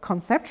scholars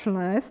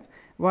conceptualized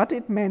what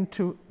it meant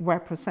to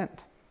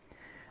represent.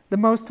 The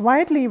most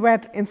widely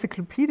read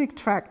encyclopedic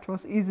tract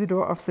was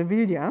Isidore of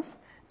Sevilla's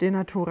De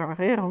Natura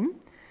Rerum,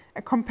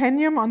 a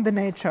compendium on the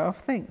nature of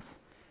things.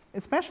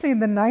 Especially in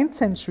the 9th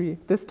century,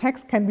 this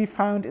text can be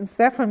found in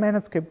several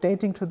manuscripts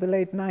dating to the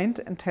late 9th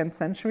and 10th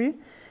century,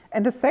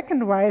 and a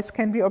second rise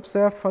can be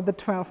observed for the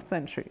 12th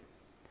century.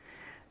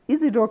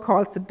 Isidore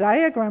calls the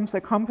diagrams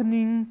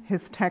accompanying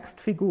his text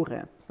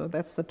figurae, so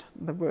that's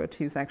the word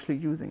he's actually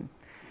using.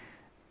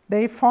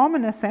 They form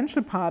an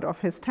essential part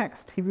of his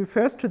text. He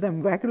refers to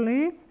them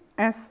regularly,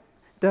 as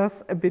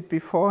does a bit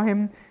before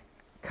him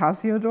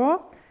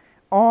Cassiodor,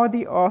 or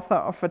the author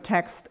of a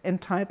text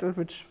entitled,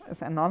 which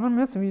is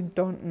anonymous, we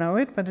don't know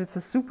it, but it's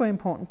a super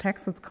important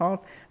text. It's called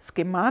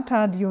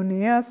Schemata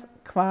Dioneas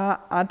qua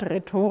ad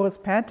rhetores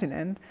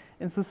pertinent.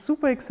 It's a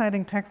super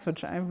exciting text,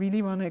 which I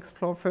really want to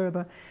explore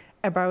further,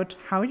 about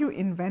how you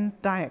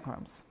invent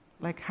diagrams.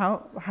 Like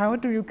how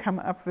do you come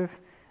up with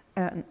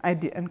an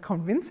idea, a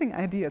convincing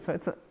idea? So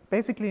it's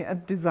basically a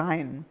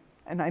design,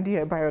 an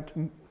idea about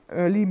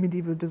early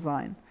medieval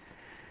design.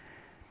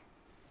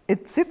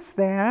 It sits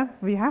there,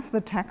 we have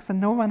the text, and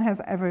no one has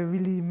ever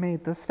really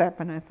made the step,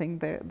 and I think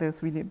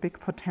there's really a big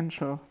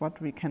potential what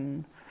we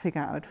can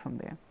figure out from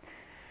there.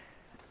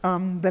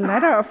 The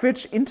latter of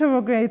which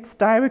interrogates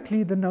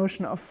directly the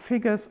notion of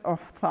figures of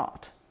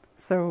thought.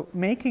 So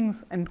making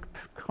and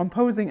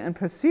composing and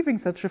perceiving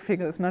such a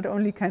figure is not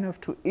only kind of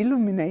to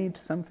illuminate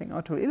something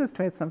or to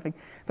illustrate something,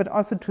 but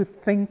also to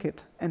think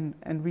it and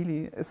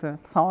really is a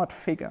thought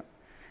figure.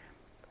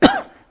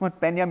 What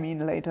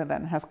Benjamin later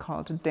then has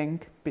called a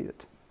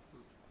Denkbild.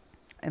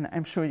 And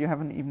I'm sure you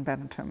have an even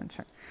better term in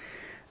Czech.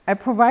 I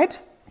provide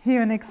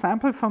here an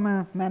example from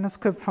a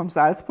manuscript from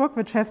Salzburg,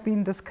 which has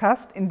been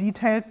discussed in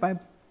detail by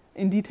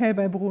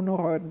Bruno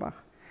Reudenbach.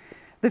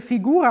 The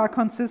figura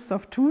consists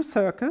of two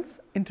circles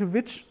into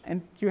which,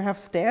 and you have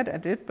stared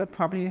at it, but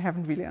probably you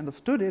haven't really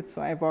understood it,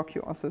 so I walk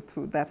you also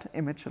through that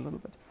image a little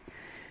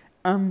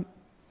bit,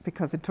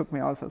 because it took me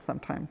also some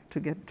time to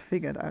get it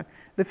figured out.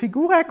 The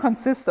figura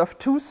consists of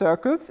two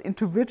circles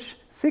into which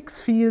 6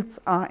 fields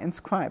are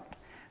inscribed.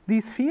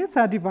 These fields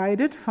are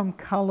divided from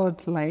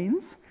colored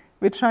lanes,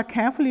 which are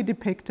carefully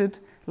depicted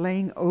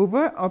laying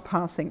over or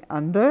passing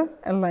under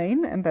a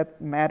lane, and that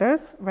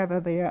matters whether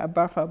they are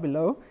above or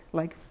below,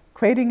 like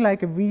creating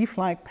like a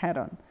weave-like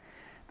pattern.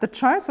 The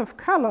choice of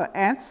color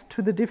adds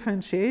to the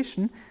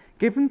differentiation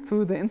given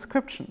through the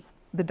inscriptions.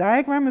 The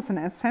diagram is an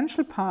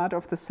essential part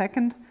of the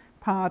second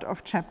part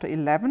of chapter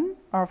 11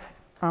 of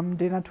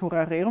De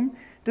Natura Rerum,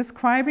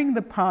 describing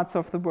the parts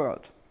of the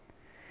world.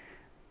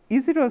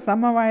 Isidore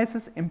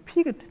summarizes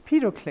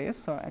Empedocles,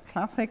 so a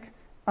classic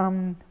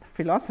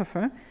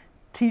philosopher,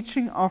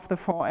 teaching of the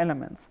 4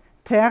 elements.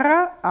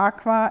 Terra,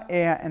 aqua,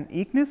 air, and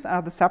ignis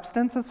are the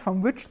substances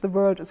from which the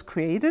world is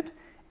created,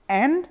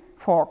 and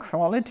 4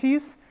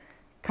 qualities,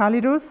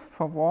 calidus,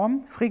 for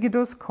warm,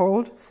 frigidus,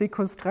 cold,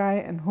 siccus, dry,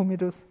 and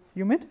humidus,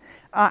 humid,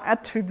 are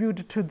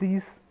attributed to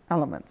these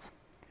elements.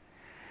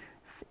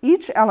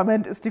 Each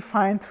element is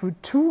defined through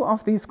 2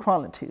 of these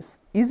qualities.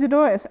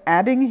 Isidore is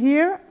adding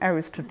here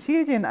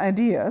Aristotelian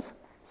ideas,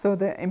 so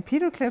the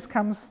Empedocles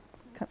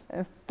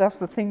does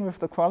the thing with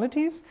the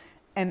qualities,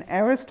 and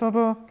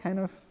Aristotle kind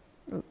of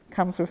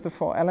comes with the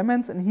 4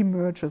 elements, and he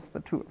merges the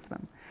 2 of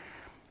them.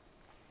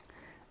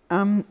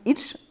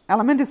 Each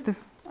element is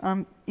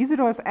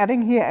Isidore is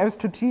adding here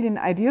Aristotelian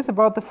ideas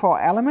about the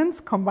 4 elements,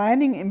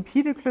 combining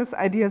Empedocles'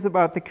 ideas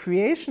about the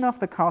creation of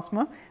the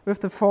cosmos with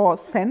the 4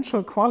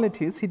 essential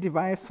qualities he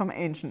derives from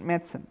ancient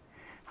medicine.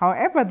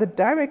 However, the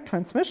direct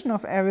transmission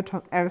of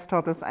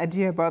Aristotle's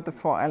idea about the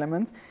 4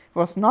 elements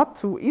was not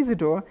through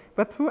Isidore,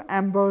 but through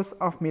Ambrose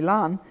of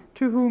Milan,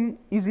 to whom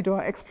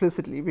Isidore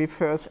explicitly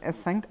refers as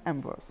Saint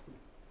Ambrose.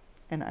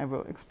 And I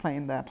will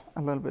explain that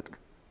a little bit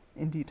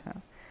in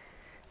detail.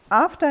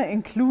 After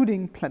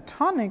including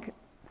Platonic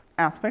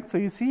aspects, so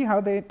you see how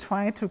they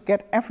try to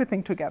get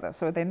everything together.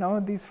 So they know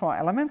these 4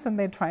 elements and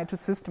they try to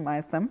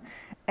systemize them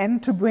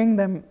and to bring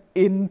them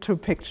into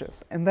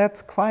pictures. And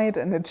that's quite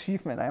an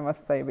achievement, I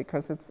must say,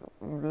 because it's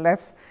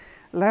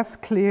less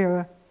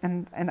clear,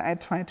 and I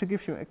try to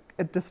give you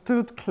a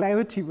distilled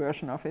clarity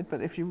version of it,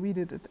 but if you read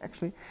it,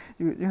 actually,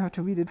 you have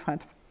to read it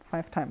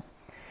five times.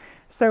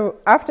 So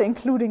after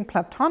including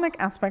Platonic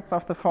aspects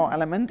of the 4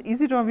 element,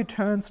 Isidore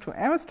returns to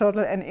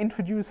Aristotle and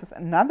introduces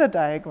another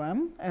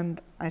diagram, and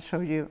I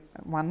show you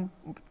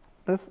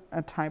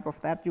a type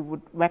of that. You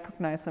would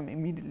recognize them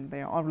immediately.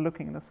 They are all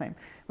looking the same.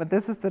 But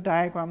this is the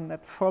diagram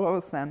that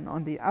follows then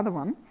on the other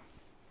one,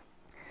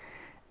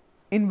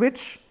 in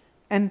which,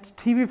 and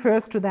he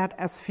refers to that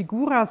as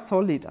figura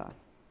solida,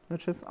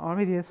 which is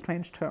already a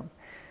strange term.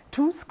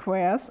 2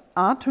 squares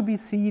are to be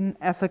seen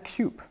as a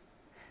cube.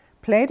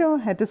 Plato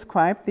had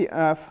described the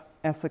earth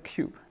as a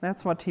cube.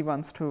 That's what he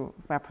wants to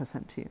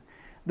represent here.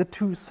 The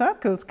 2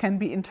 circles can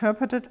be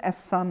interpreted as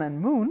sun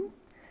and moon.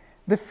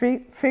 The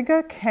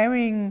figure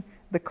carrying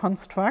the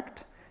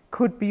construct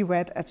could be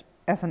read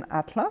as an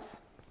atlas.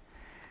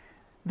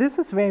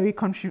 This very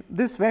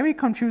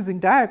confusing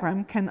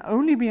diagram can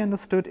only be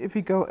understood if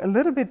we go a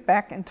little bit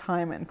back in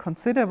time and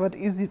consider what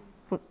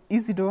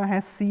Isidore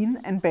has seen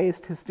and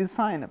based his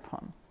design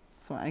upon.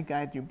 So I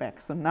guide you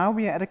back. So now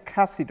we are at a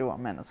Cassidor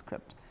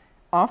manuscript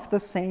of the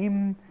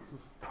same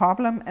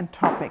problem and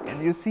topic.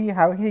 And you see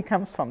how he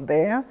comes from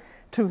there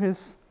to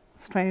his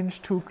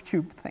strange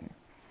 2-cube thing.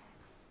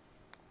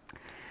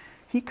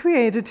 He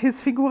created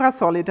his figura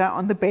solida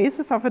on the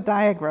basis of a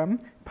diagram,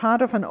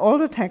 part of an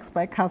older text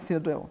by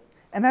Cassiodore.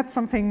 And that's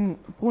something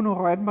Bruno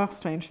Reudenbach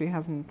strangely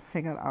hasn't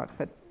figured out,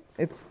 but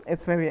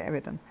it's very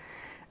evident.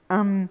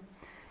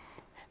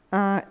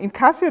 In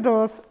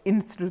Casiodor's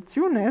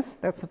Institutiones,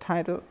 that's the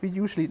title we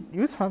usually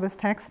use for this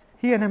text,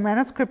 here in a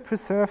manuscript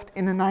preserved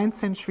in a 9th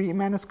century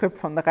manuscript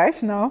from the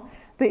Reichenau,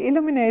 the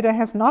illuminator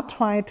has not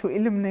tried to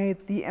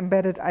illuminate the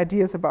embedded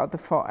ideas about the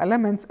 4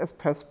 elements as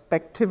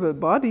perspectival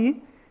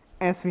body,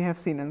 as we have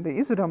seen in the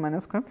Isidore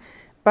manuscript,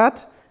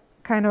 but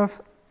kind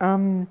of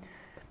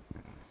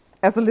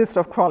as a list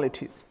of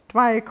qualities.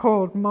 Dry,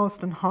 cold,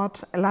 moist, and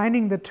hot,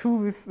 aligning the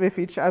two with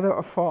each other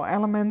of 4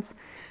 elements.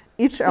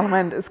 Each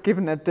element is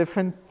given a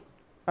different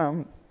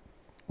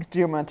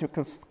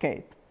geometrical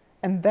scale.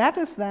 And that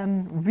is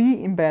then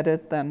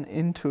re-embedded then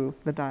into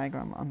the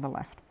diagram on the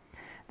left.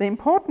 The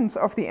importance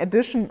of the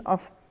addition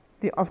of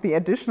the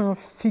additional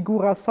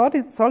figura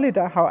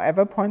solida,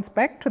 however, points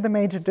back to the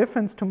major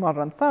difference to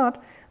modern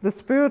thought, the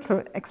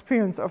spiritual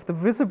experience of the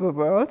visible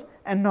world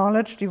and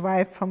knowledge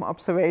derived from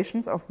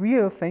observations of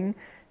real things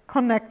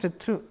connected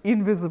to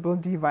invisible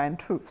divine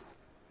truths.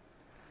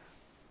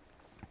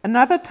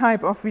 Another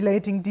type of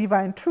relating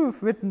divine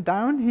truth written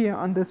down here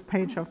on this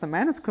page of the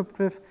manuscript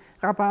with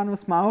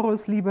Rabanus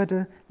Maurus Liber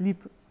de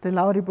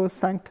Laudibus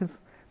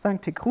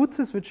Sancti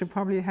Crucis, which you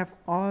probably have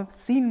all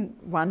seen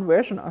one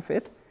version of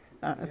it.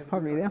 It's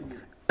probably there.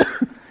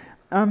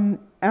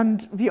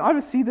 And we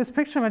always see this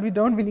picture, but we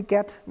don't really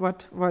get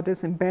what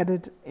is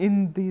embedded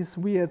in these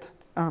weird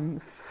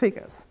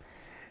figures.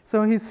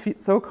 So he's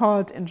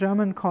so-called, in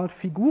German, called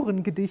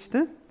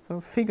Figurengedichte, so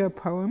figure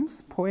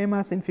poems,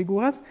 poemas in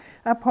figuras,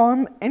 a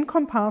poem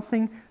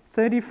encompassing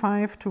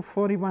 35 to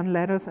 41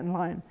 letters in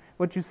line.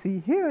 What you see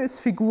here is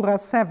figura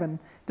 7,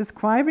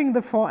 describing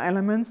the 4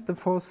 elements, the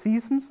 4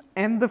 seasons,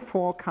 and the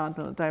 4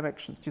 cardinal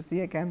directions. You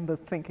see again the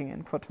thinking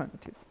in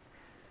fraternities.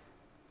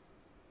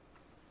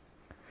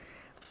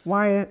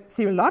 While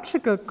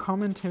theological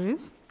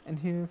commentaries, and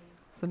here's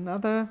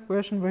another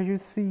version where you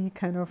see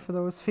kind of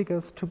those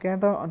figures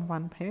together on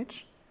one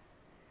page,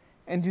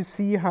 and you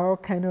see how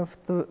kind of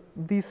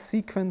these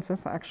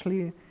sequences are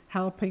actually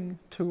helping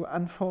to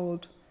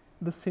unfold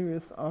the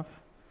series of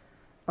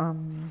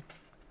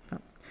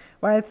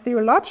while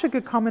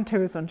theological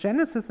commentaries on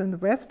Genesis in the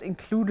West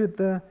included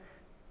the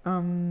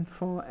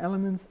 4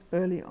 elements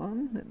early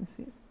on, let me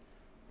see,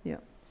 yeah,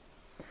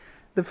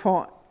 the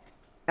 4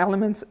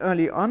 elements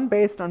early on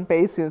based on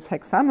Basil's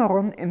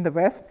Hexameron in the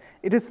West,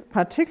 it is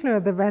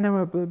particularly the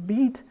Venerable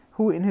Beate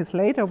who in his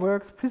later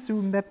works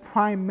presumed that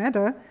prime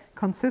matter,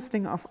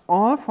 consisting of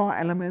all 4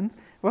 elements,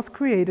 was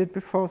created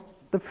before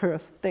the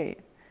first day.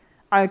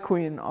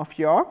 Alcuin of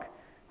York,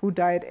 who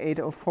died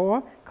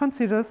 804,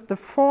 considers the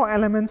 4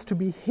 elements to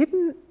be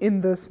hidden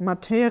in this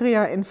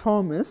materia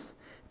informis,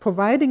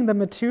 providing the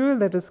material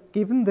that is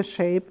given the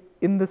shape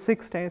in the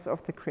 6 days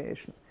of the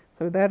creation.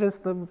 So that is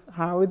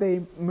how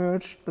they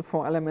merged the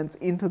 4 elements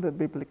into the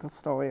biblical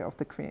story of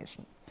the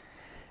creation.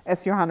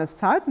 As Johannes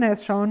Zalten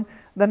has shown,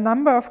 the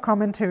number of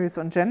commentaries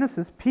on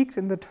Genesis peaked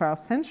in the 12th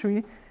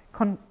century,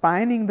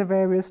 combining the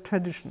various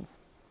traditions.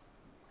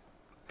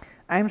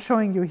 I am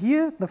showing you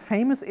here the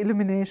famous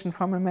illumination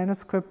from a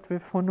manuscript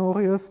with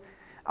Honorius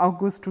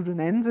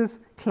Augustudinensis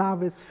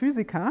Clavis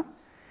Physica,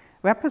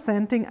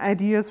 representing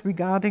ideas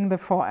regarding the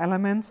 4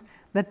 elements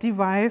that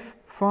derive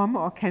from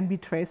or can be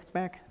traced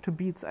back to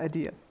Beate's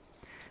ideas.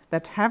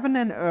 That heaven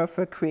and earth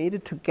were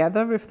created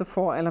together with the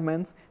 4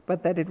 elements,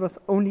 but that it was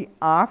only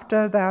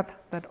after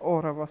that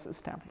order was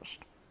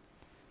established.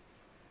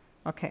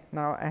 Okay,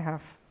 now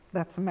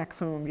that's the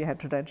maximum we had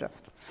to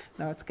digest.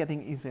 Now it's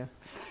getting easier.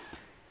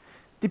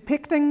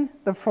 Depicting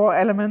the 4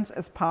 elements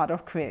as part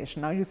of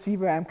creation. Now you see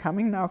where I'm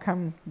coming. Now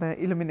come the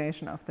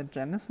illumination of the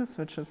Genesis,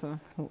 which is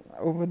an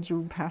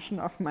overdue passion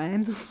of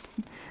mine.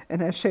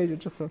 And I showed you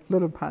just a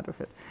little part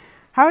of it.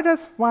 How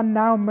does one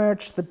now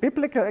merge the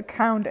biblical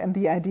account and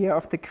the idea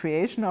of the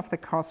creation of the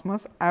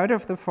cosmos out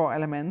of the 4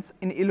 elements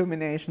in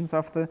illuminations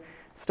of the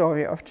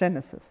story of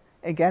Genesis?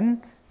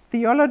 Again,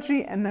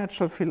 theology and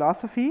natural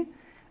philosophy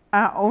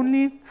are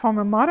only, from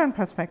a modern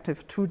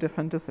perspective, 2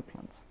 different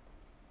disciplines.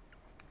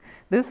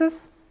 This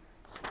is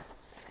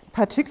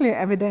particularly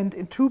evident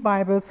in 2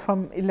 Bibles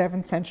from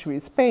 11th century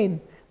Spain,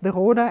 the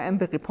Roda and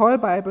the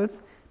Ripoll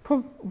Bibles,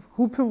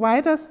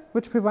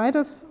 which provide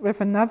us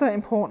with another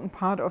important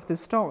part of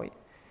this story.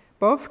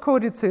 Both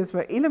codices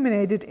were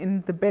illuminated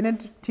in the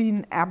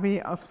Benedictine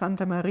Abbey of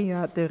Santa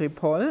Maria de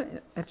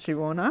Ripoll at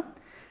Girona,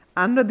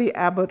 under the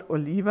abbot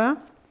Oliva.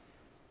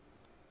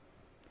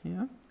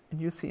 Here,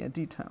 and you see a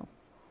detail.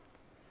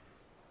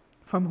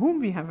 From whom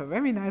we have a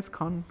very nice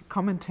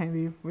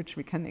commentary which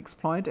we can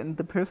exploit, and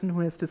the person who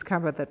has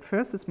discovered that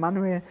first is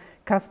Manuel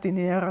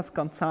Castineras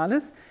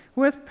González,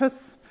 who has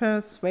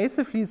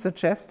persuasively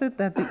suggested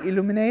that the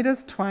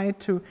illuminators tried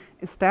to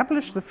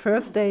establish the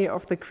first day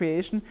of the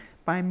creation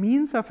by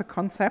means of a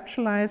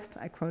conceptualized,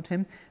 I quote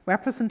him,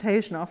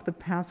 representation of the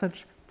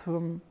passage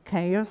from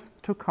chaos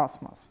to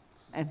cosmos,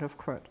 end of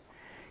quote.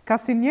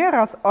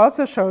 Castineras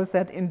also shows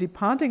that in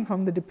departing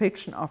from the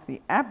depiction of the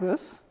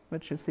abyss,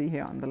 which you see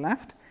here on the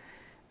left,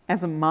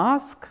 as a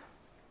mask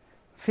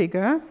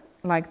figure,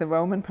 like the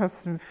Roman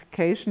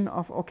personification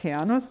of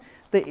Oceanus,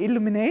 the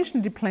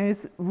illumination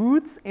displays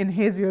roots in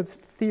Hesiod's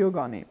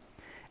theogony.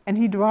 And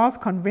he draws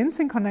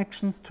convincing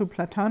connections to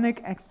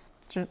Platonic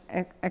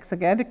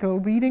exegetical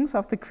readings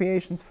of the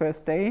creation's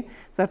first day,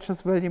 such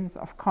as Williams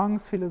of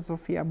Kong's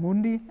Philosophia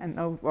Mundi. And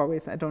no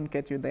worries, I don't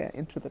get you there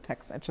into the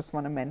text. I just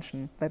want to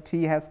mention that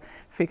he has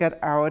figured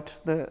out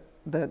the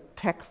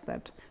text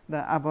that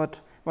the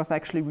abbot was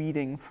actually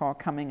reading for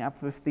coming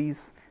up with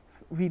these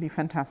really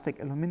fantastic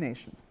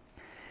illuminations.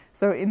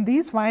 So in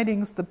these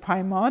writings, the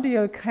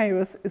primordial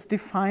chaos is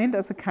defined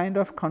as a kind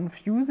of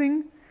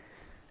confusion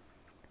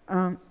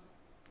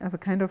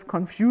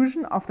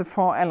of the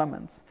four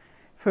elements.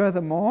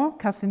 Furthermore,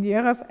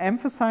 Castiñeras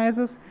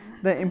emphasizes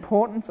the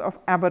importance of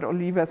Abbot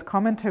Oliva's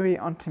commentary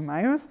on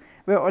Timaeus,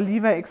 where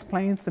Oliva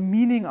explains the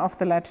meaning of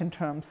the Latin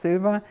term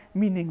silver,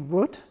 meaning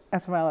wood,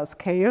 as well as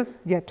chaos,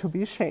 yet to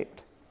be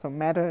shaped. So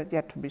matter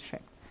yet to be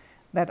shaped.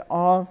 That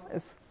all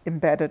is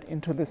embedded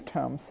into this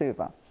term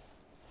silver.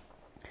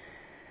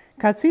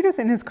 Calcides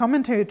in his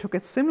commentary took a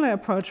similar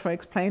approach for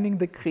explaining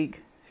the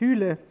Greek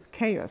hyle,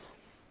 chaos.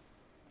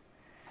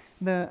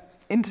 The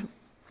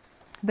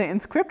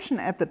inscription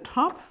at the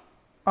top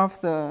of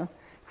the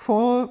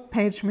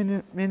full-page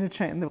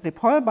miniature in the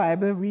Ripoll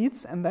Bible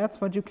reads, and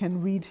that's what you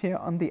can read here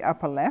on the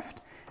upper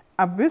left,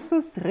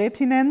 Abyssus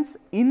retinens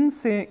in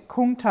se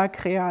cuncta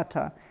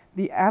creata,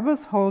 the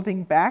abyss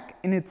holding back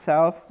in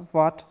itself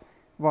what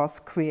was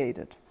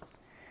created.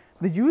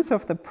 The use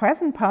of the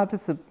present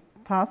participle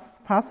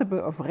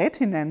of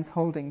retinens,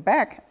 holding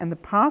back, and the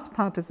past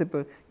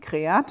participle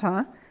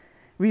creata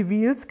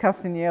reveals,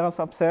 Castiñeras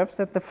observes,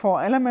 that the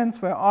four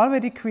elements were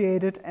already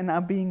created and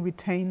are being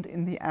retained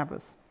in the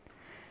abyss.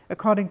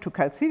 According to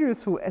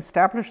Calcidius, who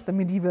established the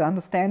medieval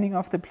understanding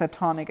of the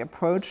Platonic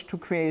approach to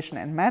creation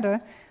and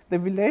matter, the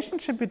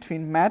relationship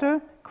between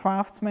matter,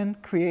 craftsman,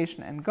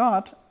 creation, and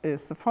God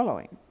is the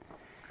following.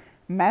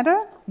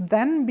 Matter,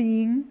 then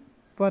being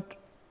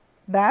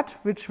that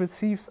which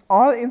receives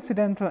all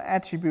incidental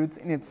attributes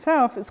in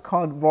itself, is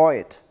called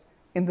void,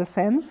 in the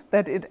sense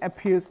that it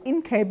appears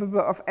incapable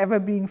of ever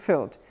being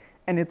filled,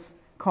 and it's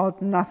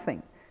called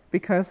nothing,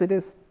 because it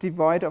is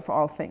devoid of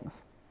all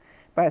things.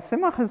 By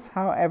Symmachus,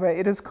 however,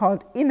 it is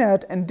called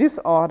inert and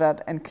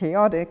disordered and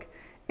chaotic,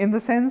 in the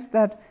sense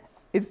that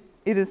it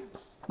is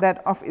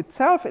that of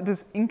itself it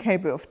is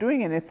incapable of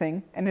doing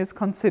anything, and is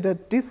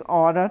considered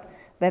disordered,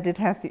 that it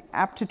has the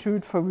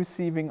aptitude for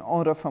receiving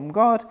order from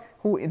God,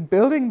 who in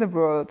building the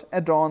world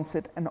adorns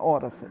it and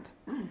orders it.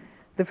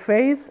 The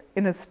phrase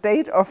 "in a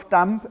state of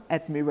dumb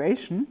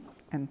admiration,"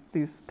 and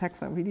these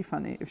texts are really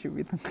funny if you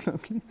read them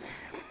closely,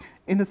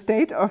 in a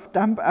state of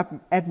dumb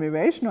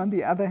admiration, on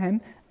the other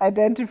hand,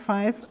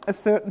 identifies a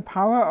certain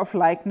power of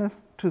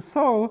likeness to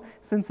soul,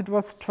 since it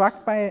was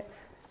struck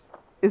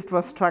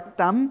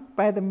dumb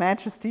by the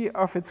majesty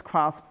of its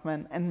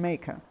craftsman and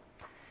maker.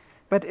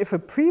 But if a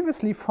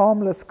previously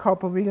formless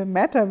corporeal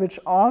matter, which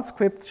all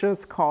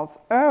scriptures calls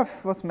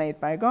earth, was made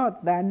by God,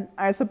 then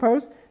I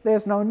suppose there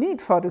is no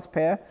need for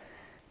despair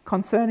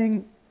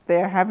concerning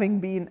there having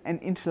been an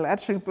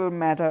intelligible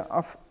matter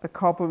of a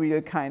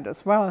corporeal kind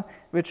as well,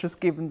 which is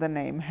given the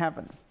name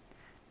heaven.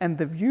 And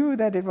the view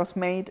that it was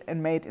made,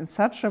 and made in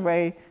such a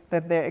way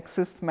that there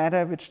exists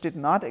matter which did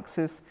not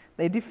exist,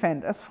 they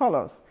defend as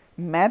follows.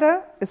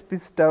 Matter is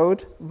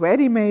bestowed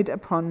ready-made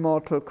upon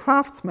mortal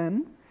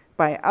craftsmen,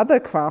 by other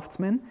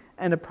craftsmen,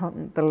 and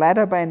upon the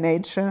latter by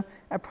nature,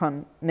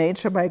 upon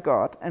nature by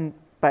God, and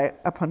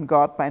upon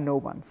God by no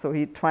one. So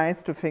he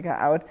tries to figure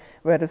out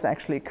where does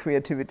actually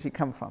creativity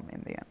come from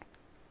in the end.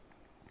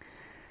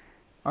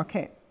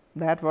 Okay,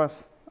 that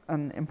was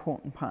an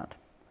important part.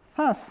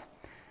 Thus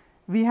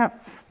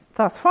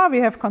far we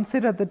have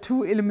considered the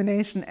two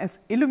illuminations as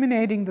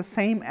illuminating the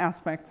same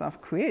aspects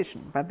of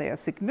creation, but there are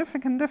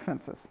significant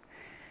differences.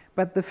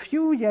 But the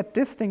few yet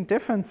distinct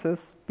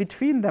differences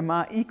between them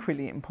are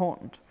equally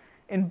important.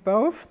 In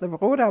both the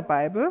Roda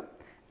Bible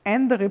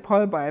and the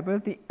Ripoll Bible,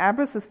 the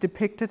abyss is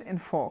depicted in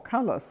four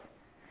colors,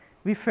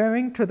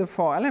 referring to the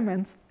four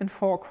elements and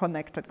four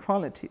connected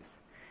qualities.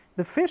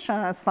 The fish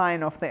are a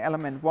sign of the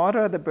element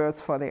water, the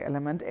birds for the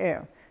element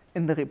air.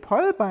 In the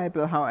Ripoll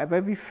Bible,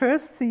 however, we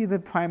first see the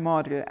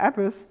primordial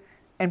abyss,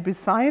 and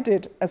beside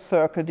it a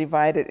circle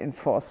divided in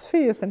four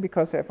spheres. And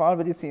because we have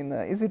already seen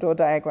the Isidore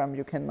diagram,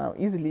 you can now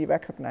easily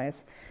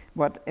recognize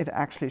what it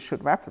actually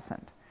should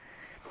represent.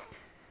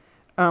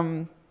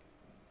 In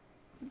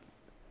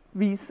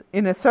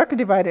a circle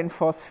divided in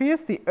four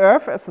spheres, the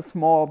earth is a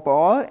small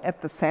ball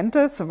at the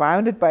center,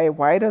 surrounded by a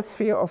wider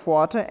sphere of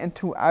water and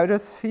two outer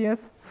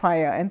spheres,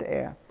 fire and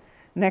air.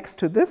 Next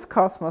to this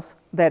cosmos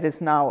that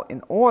is now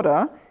in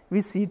order,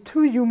 we see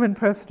two human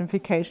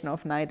personification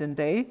of night and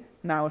day,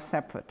 now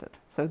separated.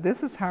 So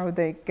this is how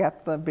they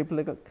get the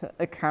biblical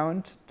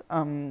account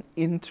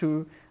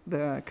into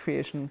the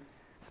creation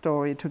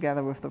story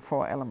together with the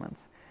four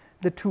elements.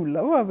 The two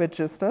lower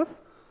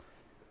registers,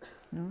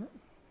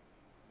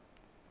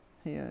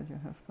 here you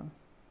have the,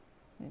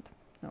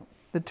 no.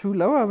 The two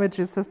lower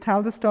registers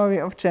tell the story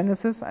of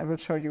Genesis, I will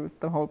show you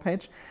the whole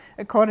page,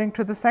 according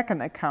to the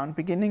second account,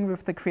 beginning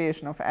with the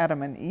creation of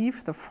Adam and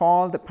Eve, the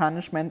fall, the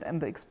punishment,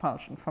 and the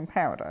expulsion from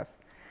paradise.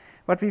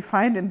 What we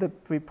find in the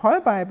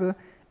Ripoll Bible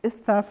is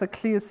thus a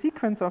clear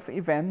sequence of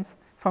events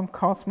from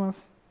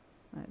cosmos.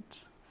 Let's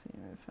see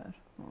if I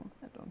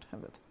don't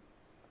have it.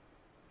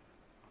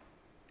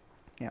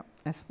 Yeah,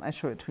 I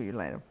show it to you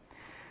later.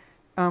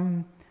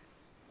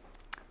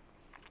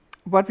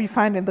 What we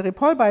find in the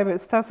Ripoll Bible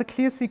is thus a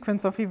clear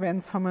sequence of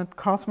events from a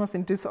cosmos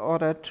in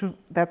disorder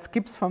that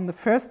skips from the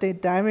first day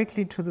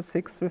directly to the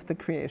sixth with the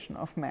creation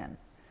of man.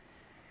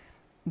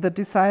 The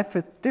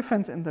deciphered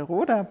difference in the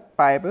Roda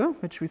Bible,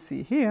 which we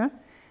see here,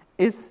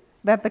 is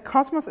that the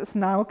cosmos is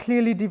now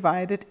clearly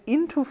divided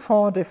into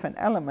 4 different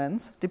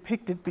elements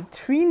depicted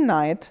between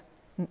night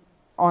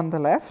on the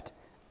left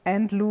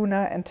and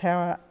lunar and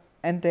terra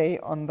and day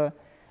on the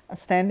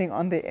standing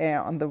on the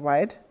air on the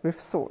right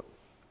with soul.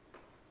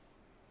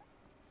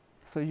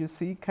 So you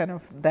see kind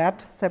of that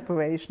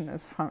separation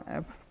is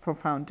a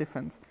profound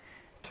difference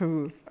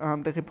to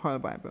the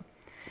Ripoll Bible.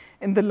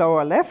 In the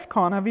lower left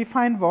corner, we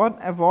find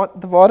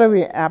the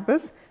watery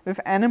abyss with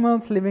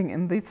animals living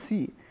in the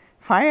sea.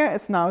 Fire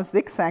is now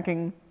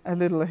zigzagging a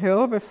little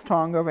hill with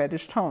stronger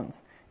reddish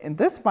tones. In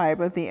this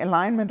Bible, the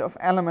alignment of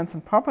elements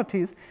and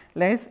properties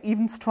lays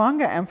even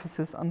stronger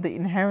emphasis on the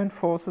inherent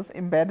forces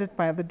embedded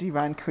by the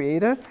divine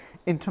creator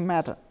into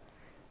matter.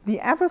 The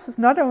abyss is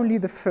not only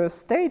the first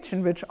stage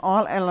in which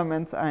all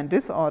elements are in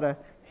disorder.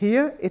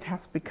 Here it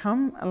has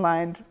become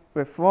aligned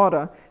with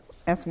water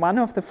as one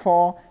of the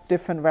 4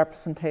 different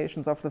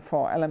representations of the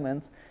 4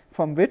 elements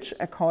from which,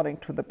 according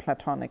to the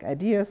Platonic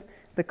ideas,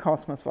 the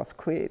cosmos was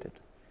created.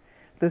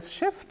 This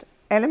shift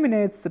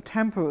eliminates the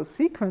temporal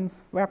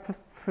sequence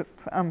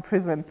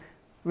present,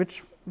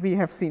 which we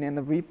have seen in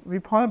the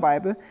Ripoll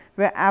Bible,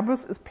 where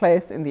abyss is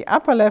placed in the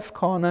upper left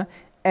corner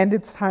and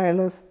its title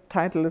is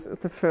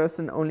the first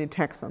and only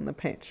text on the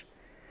page.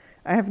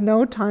 I have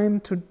no time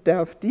to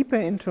delve deeper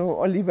into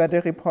Oliver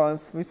de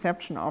Ripoll's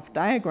reception of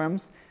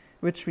diagrams,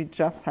 which we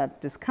just had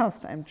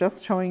discussed. I'm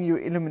just showing you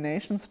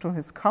illuminations to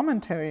his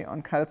commentary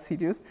on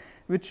Chalcidius,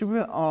 which you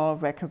will all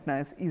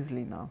recognize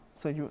easily now.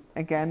 So you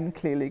again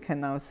clearly can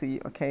now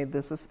see, okay,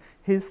 this is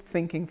his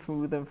thinking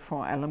through the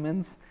 4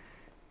 elements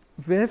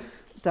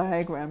with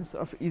diagrams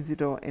of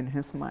Isidore in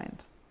his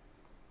mind.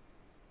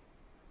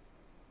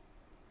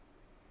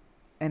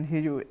 And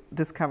here you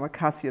discover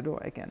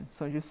Cassiodor again.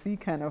 So you see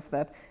kind of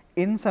that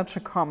in such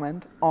a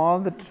comment, all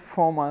the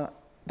former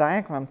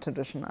diagram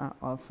tradition are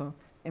also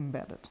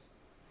embedded.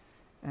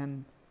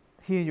 And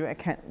here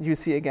you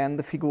see again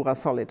the figura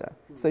solida.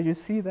 So you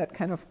see that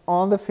kind of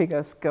all the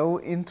figures go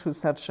into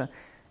such a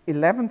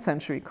 11th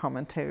century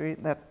commentary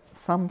that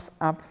sums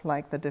up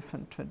like the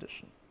different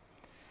tradition.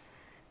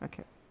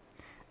 Okay.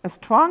 A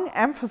strong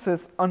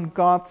emphasis on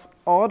God's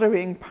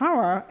ordering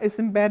power is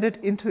embedded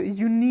into a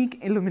unique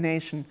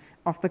illumination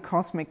of the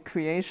cosmic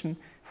creation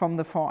from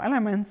the 4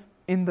 elements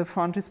in the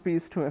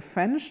frontispiece to a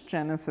French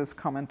Genesis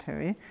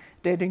commentary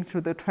dating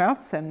to the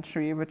 12th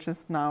century, which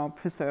is now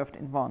preserved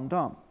in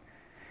Vendôme.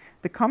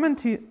 The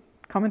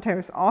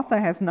commentary's author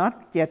has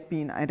not yet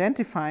been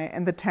identified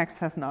and the text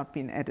has not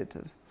been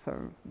edited, so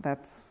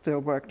that's still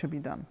work to be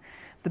done.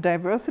 The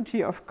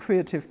diversity of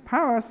creative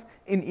powers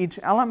in each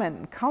element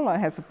and color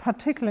has a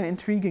particularly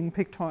intriguing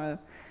pictorial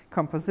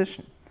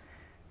composition.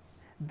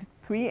 The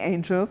 3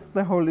 angels,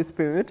 the Holy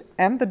Spirit,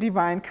 and the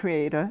divine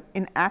creator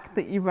enact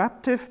the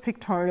eruptive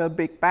pictorial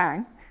Big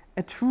Bang,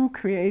 a true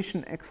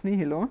creation ex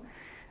nihilo,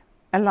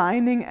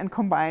 aligning and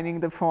combining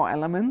the 4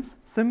 elements,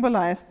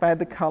 symbolized by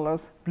the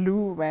colors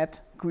blue, red,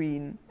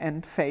 green,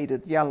 and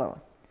faded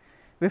yellow.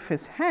 With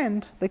his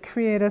hand, the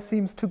creator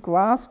seems to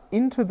grasp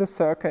into the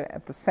circle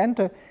at the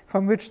center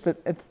from which the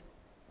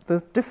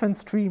different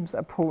streams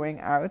are pouring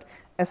out,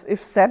 as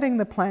if setting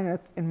the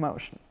planet in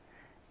motion.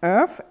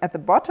 Earth, at the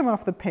bottom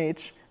of the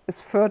page, is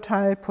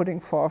fertile,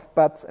 putting forth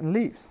buds and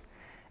leaves.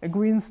 A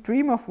green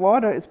stream of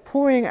water is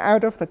pouring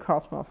out of the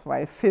cosmos,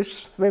 while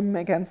fish swim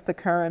against the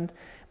current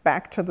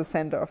back to the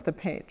center of the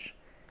page.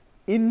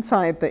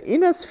 Inside the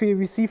inner sphere,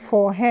 we see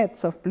 4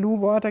 heads of blue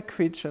water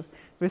creatures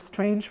with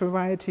strange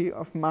variety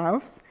of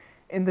mouths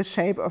in the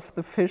shape of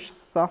the fish's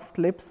soft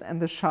lips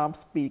and the sharp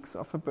beaks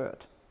of a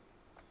bird.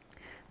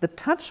 The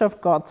touch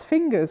of God's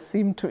fingers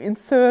seemed to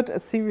insert a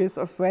series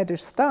of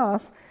reddish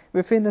stars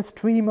within a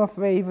stream of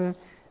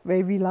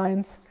wavy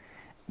lines,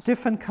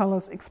 different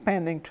colors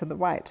expanding to the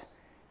right.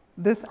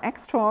 This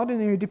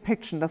extraordinary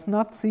depiction does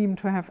not seem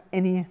to have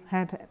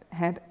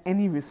had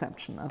any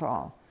reception at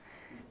all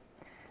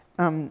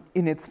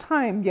in its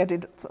time, yet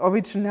its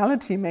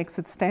originality makes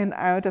it stand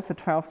out as a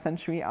 12th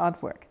century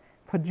artwork,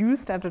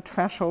 produced at a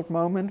threshold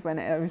moment when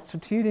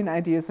Aristotelian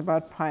ideas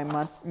about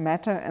prime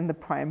matter and the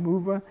prime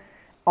mover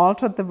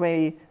altered the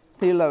way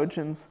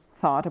theologians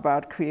thought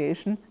about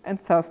creation and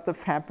thus the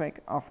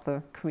fabric of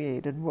the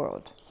created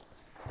world.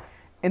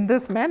 In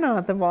this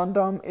manner, the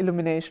Vendôme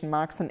illumination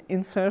marks an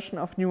insertion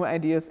of new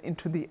ideas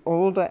into the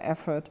older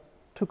effort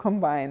to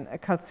combine a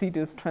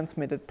Chalcidius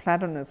transmitted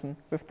Platonism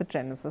with the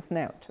Genesis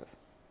narrative.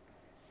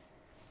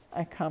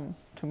 I come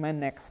to my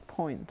next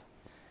point,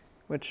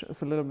 which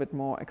is a little bit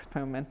more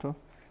experimental,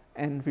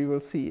 and we will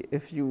see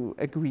if you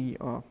agree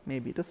or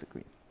maybe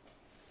disagree.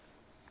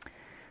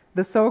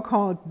 The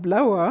so-called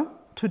blower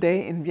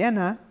today in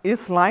Vienna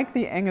is, like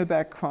the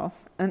Engelberg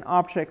cross, an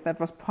object that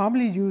was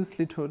probably used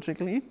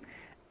liturgically,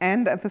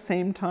 and at the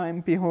same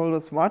time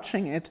beholders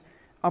watching it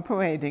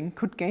operating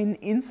could gain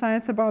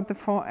insights about the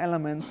four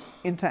elements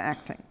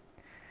interacting.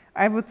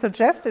 I would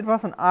suggest it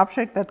was an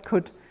object that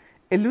could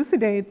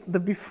elucidate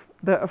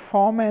the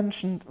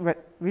aforementioned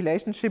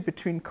relationship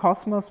between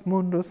cosmos,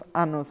 mundus,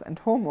 annus, and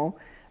homo,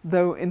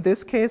 though in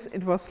this case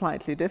it was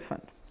slightly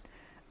different.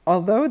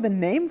 Although the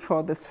name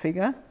for this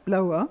figure,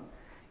 blower,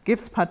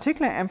 gives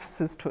particular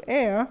emphasis to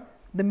air,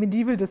 the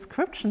medieval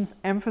descriptions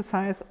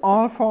emphasize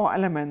all four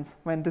elements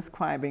when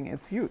describing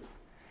its use.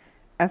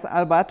 As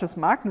Albertus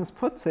Magnus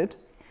puts it,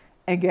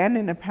 again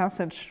in a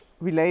passage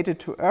related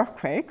to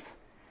earthquakes,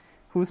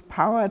 whose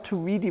power to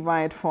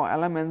redivide four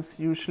elements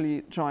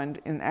usually joined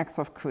in acts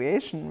of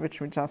creation, which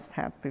we just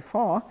had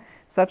before,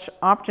 such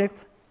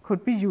objects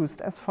could be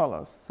used as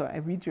follows. So I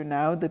read you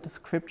now the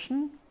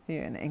description,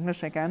 here in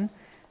English again,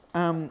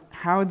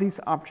 how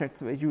these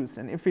objects were used.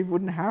 And if we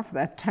wouldn't have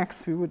that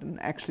text, we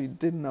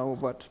didn't know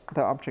what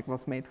the object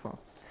was made for.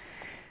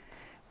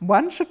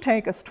 One should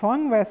take a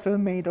strong vessel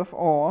made of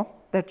ore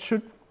that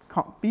should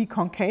be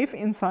concave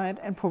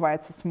inside and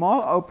provides a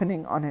small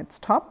opening on its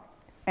top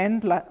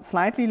and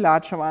slightly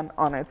larger one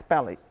on its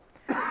belly.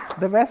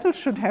 The vessel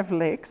should have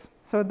legs,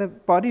 so the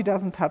body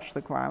doesn't touch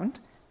the ground.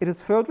 It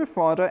is filled with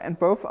water and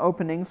both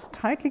openings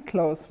tightly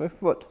closed with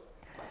wood.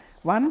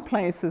 One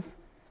places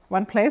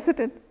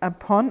it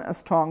upon a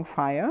strong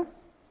fire.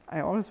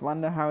 I always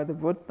wonder how the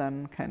wood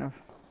then kind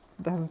of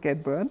doesn't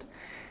get burnt.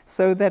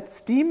 So that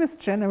steam is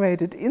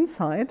generated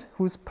inside,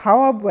 whose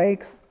power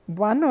breaks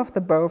one or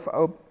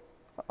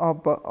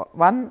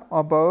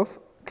both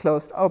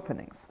closed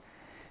openings.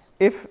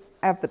 If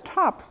at the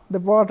top, the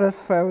water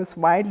flows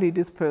widely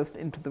dispersed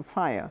into the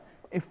fire.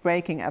 If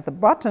breaking at the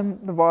bottom,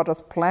 the water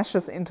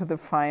splashes into the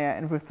fire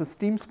and with the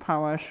steam's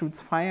power shoots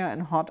fire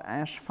and hot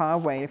ash far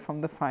away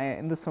from the fire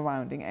in the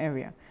surrounding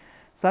area.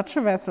 Such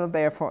a vessel,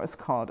 therefore, is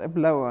called a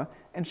blower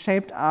and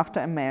shaped after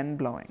a man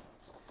blowing.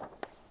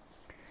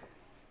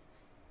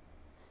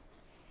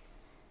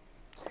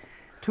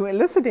 To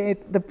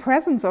elucidate the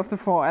presence of the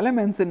four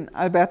elements in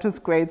Albertus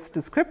Great's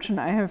description,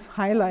 I have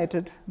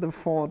highlighted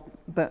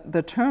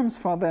the terms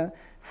for the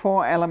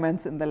four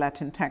elements in the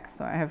Latin text.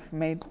 So I have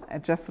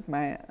adjusted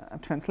my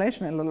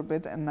translation a little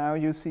bit, and now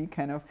you see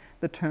kind of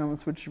the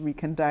terms which we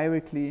can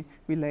directly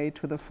relate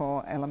to the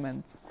four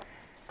elements,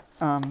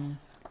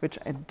 which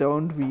I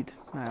don't read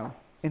now.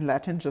 In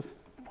Latin, just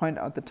point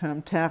out the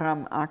term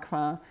terram,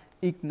 aqua,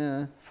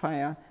 igne,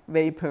 fire,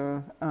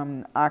 vapor,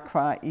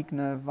 aqua,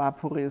 igne,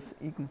 vaporis,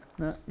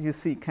 igne. You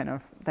see kind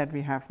of that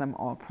we have them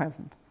all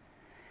present.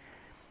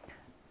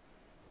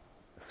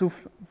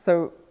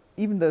 So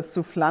even the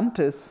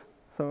sufflantis,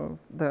 so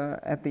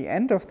at the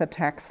end of the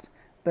text,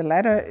 the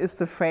latter is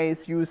the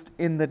phrase used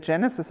in the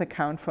Genesis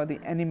account for the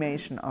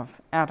animation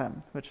of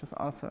Adam, which is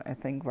also, I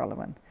think,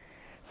 relevant.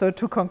 So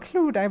to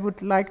conclude, I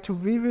would like to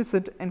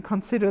revisit and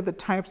consider the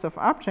types of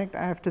object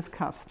I have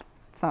discussed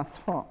thus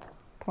far.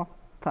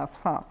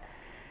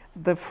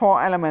 The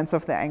four elements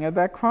of the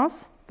Engelberg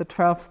cross, the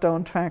 12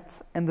 stone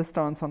tracts and the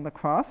stones on the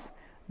cross,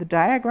 the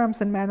diagrams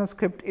in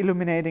manuscript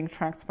illuminating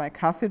tracts by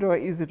Cassiodor,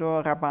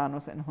 Isidor,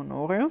 Rabanus, and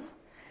Honorius,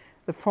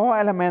 the four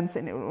elements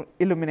in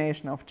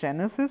illumination of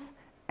Genesis,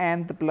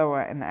 and the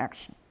blower in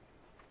action.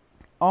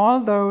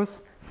 All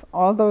those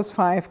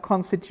five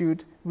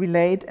constitute,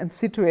 relate, and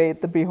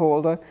situate the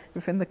beholder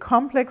within the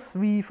complex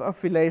weave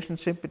of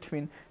relationship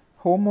between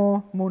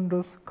homo,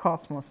 mundus,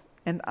 cosmos,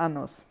 and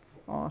annus,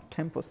 or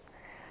tempus.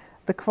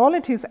 The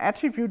qualities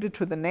attributed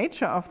to the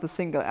nature of the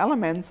single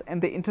elements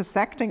and the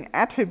intersecting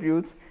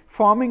attributes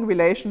forming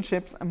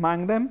relationships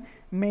among them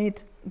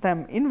made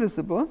the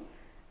invisible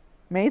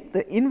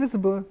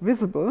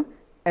visible,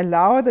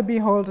 allow the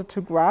beholder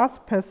to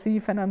grasp,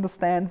 perceive, and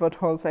understand what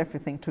holds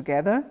everything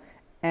together,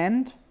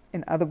 and,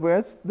 in other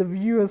words, the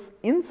viewer's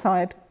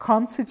insight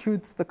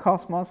constitutes the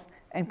cosmos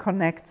and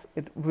connects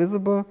it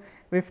visible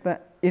with the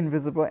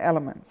invisible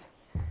elements.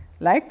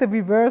 Like the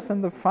reverse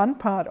in the front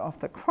part of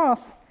the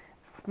cross,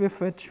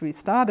 with which we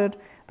started,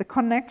 the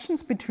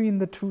connections between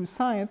the two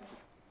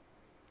sides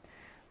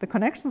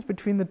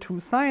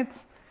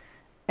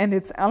and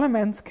its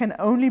elements can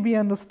only be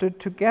understood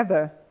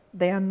together.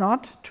 They are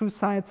not two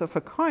sides of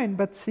a coin,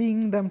 but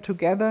seeing them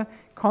together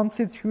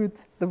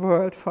constitutes the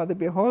world for the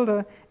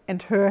beholder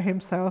and her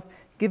himself,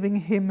 giving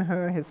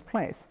him/her his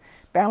place,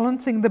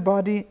 balancing the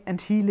body and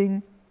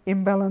healing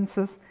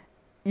imbalances,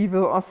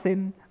 evil or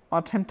sin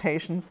or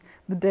temptations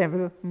the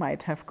devil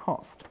might have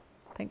caused.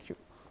 Thank you.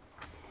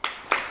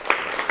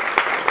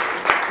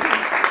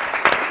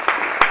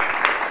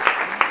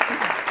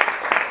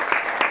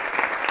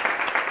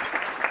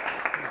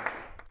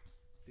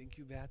 Thank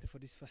you, Beate, for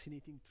this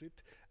fascinating trip.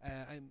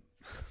 I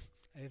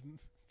have a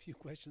few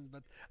questions,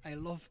 but I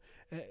love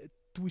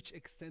to which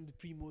extent the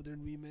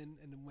pre-modern women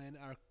and men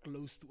are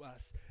close to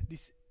us.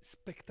 This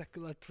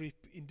spectacular trip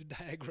into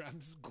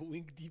diagrams,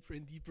 going deeper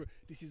and deeper.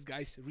 This is,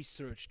 guys,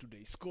 research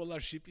today.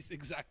 Scholarship is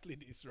exactly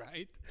this,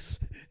 right?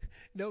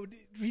 No,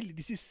 really,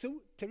 this is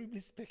so terribly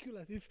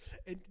speculative,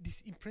 and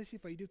this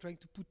impressive idea trying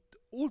to put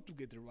all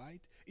together,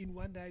 right? In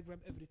one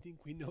diagram, everything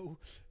we know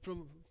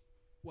from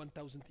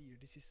 1,000 years.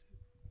 This is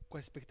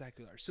quite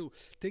spectacular. So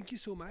thank you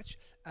so much.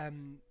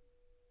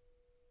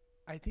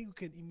 I think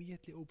we can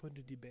immediately open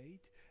the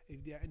debate.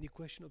 If there are any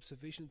question,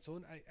 observations, so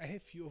on, I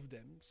have few of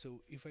them.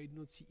 So if I do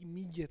not see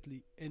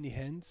immediately any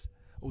hands,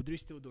 oh, there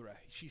is Theodora.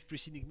 She's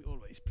preceding me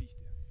always. Please.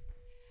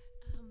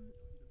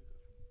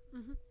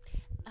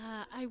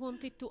 I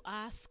wanted to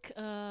ask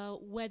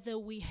whether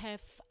we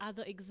have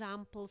other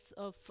examples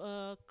of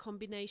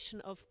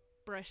combination of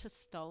precious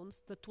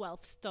stones, the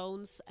 12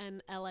 stones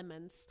and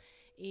elements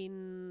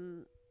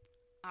in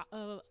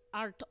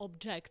art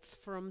objects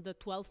from the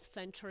 12th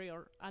century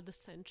or other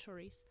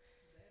centuries.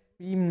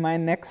 My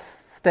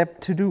next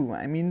step to do.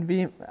 I mean,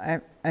 we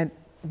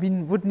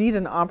would need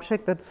an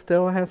object that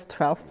still has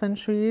 12th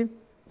century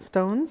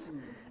stones.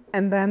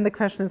 And then the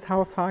question is,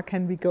 how far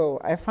can we go?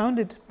 I found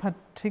it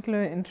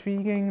particularly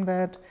intriguing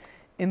that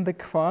in the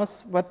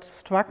cross, what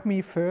struck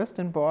me first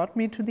and brought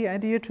me to the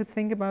idea to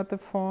think about the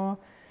four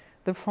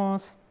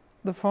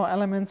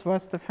elements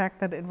was the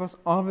fact that it was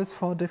always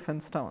 4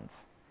 different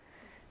stones.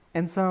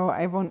 And so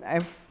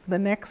the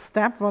next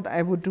step, what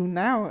I would do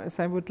now is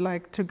I would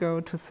like to go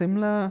to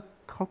similar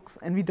crux,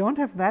 and we don't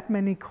have that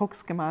many crux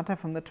schemata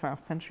from the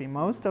 12th century.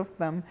 Most of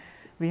them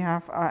we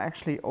have are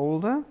actually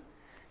older,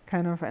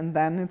 kind of, and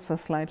then it's a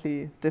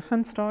slightly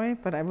different story,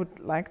 but I would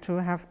like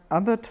to have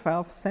other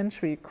 12th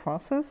century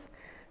crosses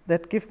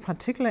that give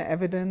particular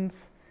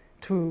evidence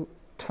to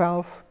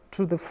 12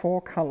 to the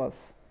 4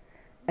 colors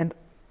and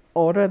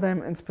order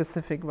them in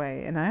specific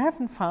way. And I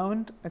haven't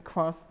found a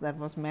cross that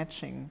was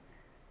matching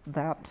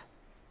that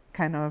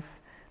kind of,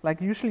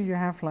 like usually you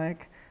have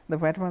like the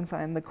red ones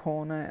are in the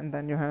corner and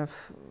then you have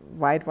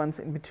white ones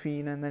in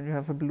between and then you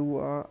have a blue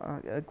or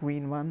a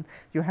green one.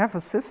 You have a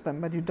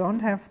system, but you don't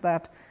have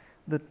that,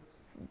 the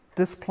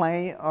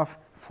display of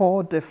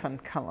 4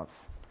 different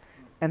colors.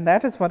 And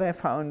that is what I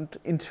found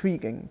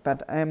intriguing.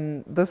 But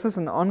this is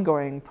an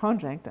ongoing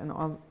project, and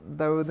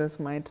although this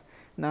might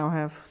now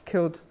have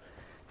killed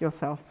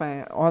yourself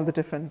by all the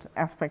different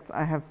aspects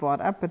I have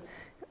brought up, but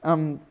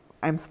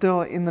I'm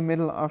still in the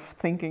middle of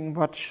thinking,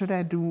 what should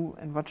I do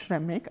and what should I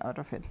make out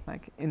of it?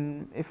 Like,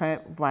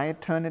 why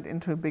turn it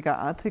into a bigger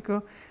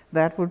article?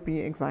 That would be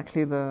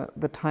exactly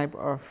the type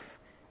of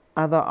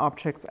other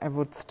objects I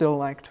would still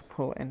like to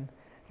pull in.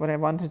 What I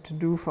wanted to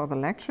do for the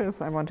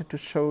lectures, I wanted to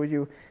show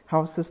you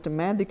how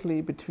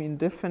systematically between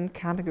different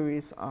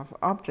categories of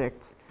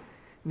objects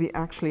we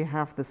actually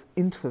have this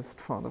interest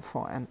for the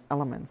 4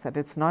 elements, that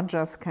it's not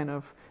just kind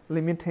of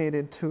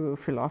limited to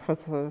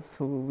philosophers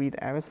who read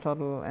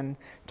Aristotle and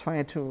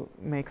try to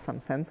make some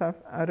sense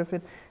out of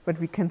it, but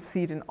we can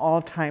see it in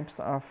all types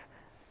of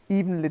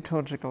even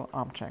liturgical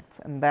objects,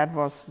 and that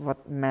was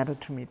what mattered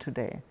to me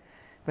today.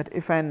 But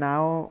if I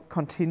now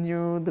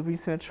continue the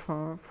research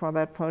for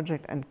that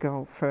project and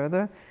go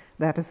further,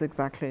 that is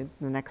exactly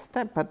the next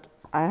step. But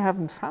I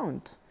haven't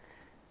found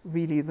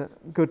really the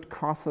good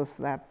crosses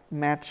that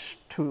match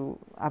to,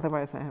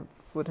 otherwise I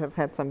would have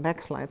had some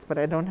backslides, but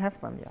I don't have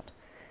them yet.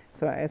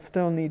 So I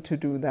still need to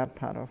do that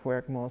part of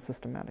work more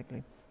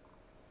systematically.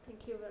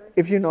 Thank you very much.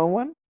 If you know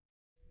one.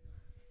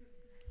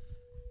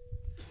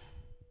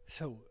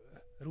 So,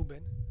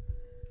 Ruben.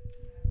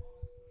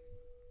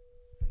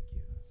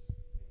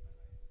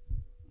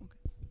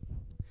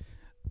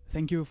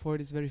 Thank you for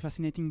this very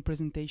fascinating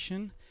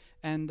presentation.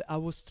 And I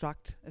was struck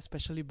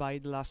especially by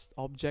the last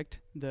object,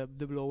 the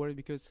blower,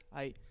 because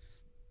I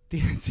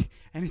didn't see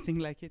anything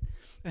like it.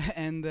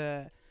 And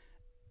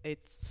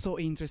it's so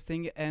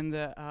interesting. And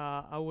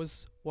I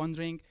was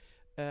wondering,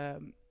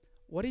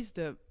 what is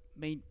the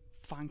main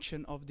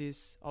function of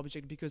this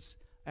object? Because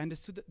I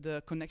understood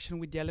the connection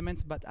with the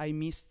elements, but I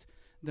missed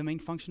the main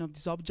function of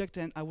this object.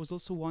 And I was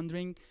also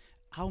wondering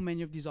how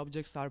many of these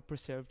objects are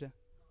preserved?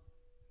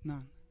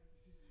 None.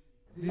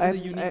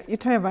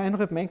 Itay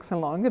Weinrib makes a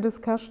longer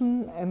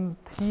discussion, and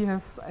he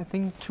has, I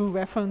think, 2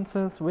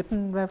 references,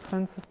 written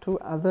references to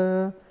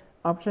other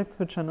objects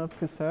which are not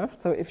preserved.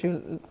 So if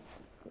you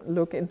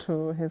look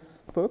into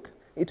his book,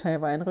 Itay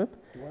Weinrib,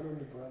 The one on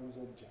the bronze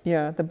object.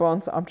 Yeah, the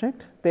bronze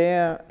object.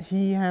 There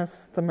he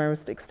has the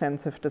most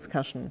extensive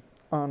discussion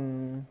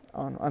on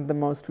the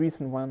most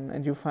recent one,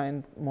 and you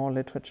find more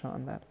literature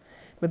on that.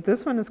 But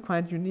this one is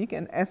quite unique,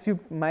 and as you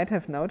might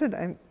have noted,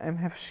 I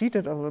have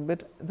cheated a little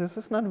bit. This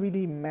is not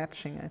really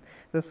matching.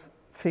 This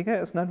figure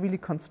is not really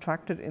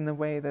constructed in the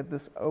way that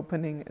this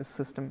opening is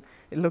system.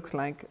 It looks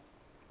like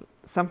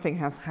something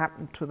has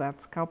happened to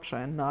that sculpture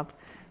and not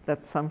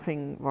that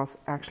something was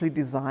actually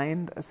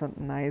designed as a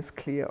nice,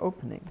 clear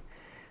opening.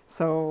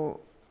 So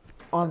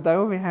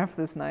although we have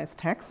this nice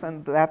text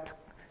and that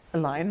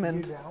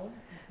alignment,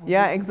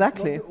 yeah,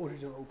 exactly. It's not the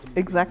original opening.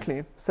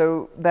 Exactly.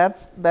 So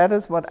that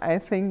is what I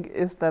think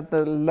is that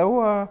the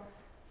lower,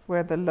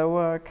 where the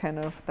lower kind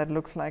of, that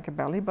looks like a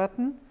belly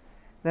button,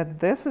 that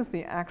this is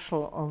the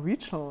actual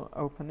original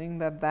opening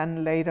that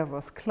then later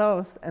was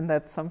closed, and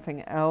that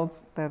something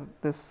else, that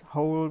this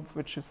hole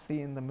which you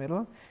see in the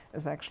middle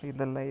is actually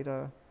the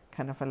later,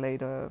 kind of a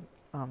later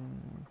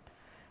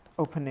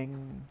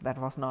opening that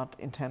was not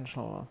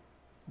intentional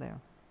there.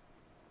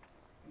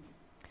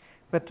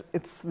 But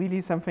it's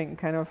really something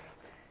kind of,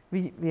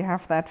 we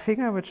have that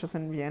figure which is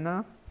in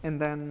Vienna, and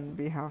then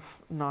we have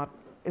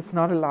it's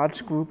not a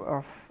large group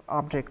of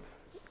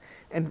objects.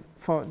 And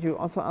you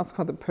also ask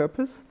for the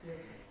purpose. Yes.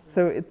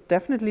 So it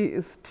definitely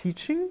is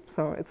teaching.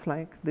 So it's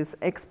like this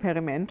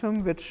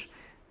experimentum, which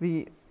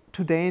we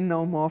today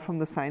know more from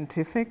the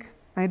scientific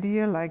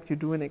idea, like you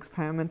do an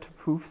experiment to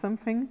prove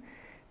something.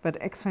 But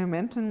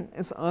experimentum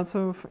is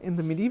also, in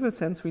the medieval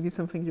sense, really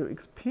something you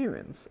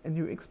experience. And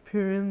you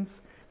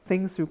experience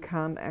things you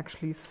can't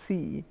actually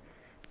see.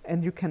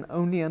 And you can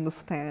only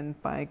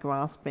understand by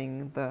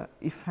grasping the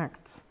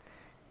effects.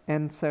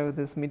 And so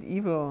this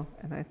medieval,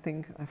 and I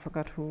think, I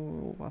forgot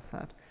who was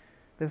that,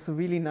 there's a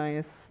really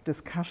nice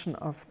discussion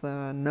of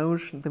the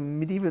notion, the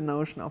medieval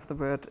notion of the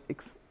word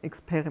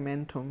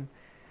experimentum,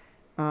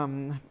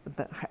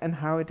 and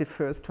how it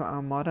differs to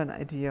our modern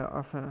idea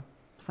of a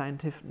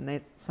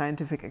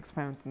scientific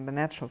experiment in the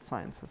natural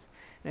sciences.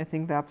 And I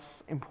think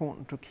that's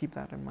important to keep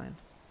that in mind.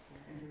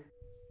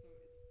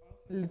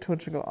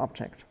 Liturgical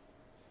object.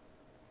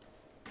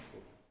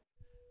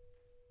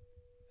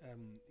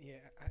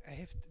 I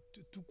have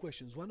two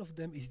questions. One of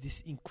them is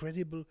this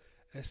incredible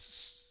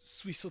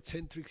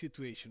Swissocentric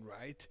situation,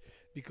 right?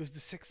 Because the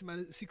six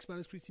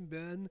manuscripts in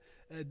Bern,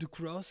 the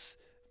cross.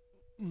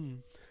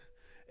 This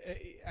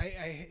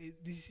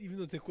is even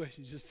not a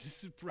question, just a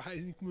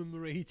surprising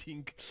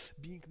commemorating.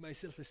 Being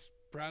myself a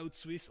proud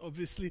Swiss,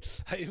 obviously,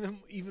 I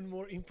am even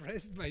more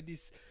impressed by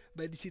this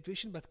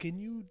situation. But can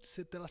you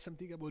tell us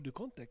something about the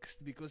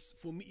context? Because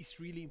for me, it's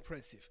really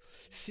impressive.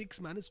 6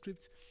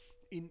 manuscripts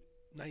in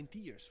 90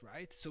 years,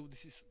 right? So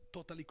this is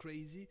totally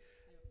crazy.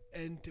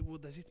 Yeah. And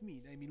what does it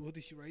mean? I mean, what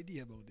is your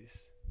idea about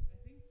this? I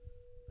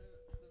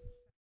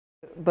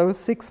think those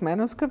 6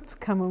 manuscripts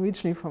come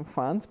originally from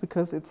France,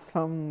 because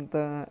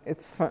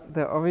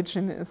the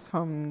origin is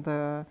from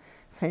the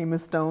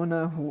famous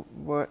donor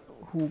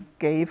who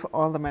gave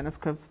all the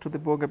manuscripts to the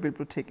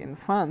Burgerbibliothek in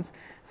France.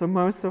 So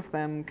most of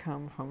them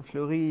come from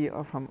Fleury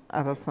or from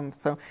other.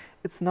 So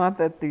it's not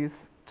that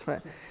these.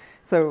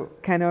 So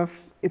kind of,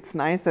 it's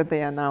nice that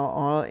they are now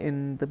all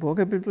in the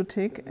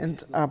Burgerbibliothek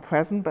and are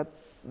present, but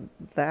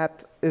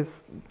that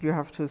is, you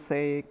have to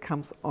say,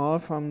 comes all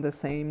from the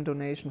same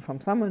donation from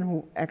someone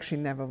who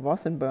actually never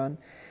was in Bern,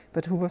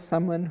 but who was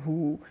someone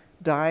who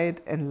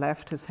died and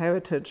left his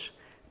heritage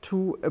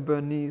to a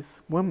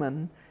Bernese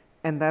woman.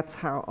 And that's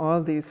how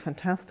all these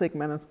fantastic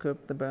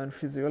manuscripts, the Bern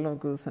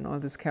Physiologus and all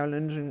these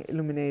Carolingian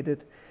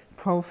illuminated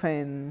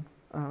profane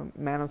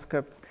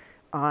manuscripts,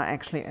 are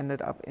actually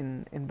ended up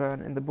in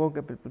Bern in the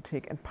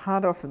Burgerbibliothek. And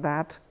part of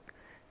that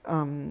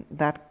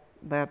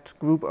that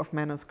group of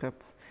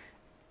manuscripts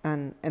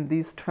and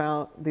these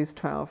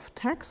 12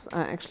 texts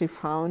are actually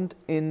found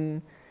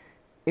in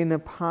a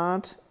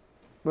part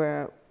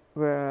where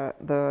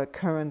the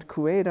current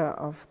curator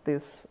of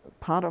this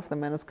part of the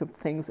manuscript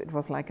thinks it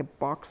was like a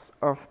box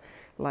of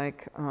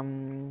like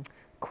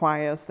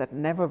quires that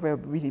never were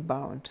really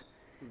bound.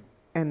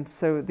 And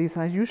so these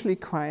are usually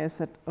quires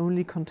that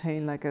only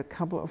contain like a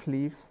couple of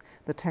leaves.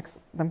 The texts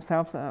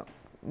themselves are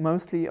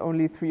mostly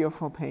only 3 or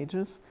 4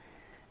 pages.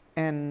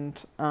 And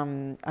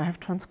I have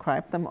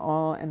transcribed them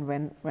all and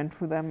went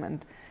through them.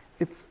 And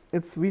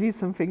it's really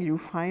something you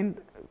find,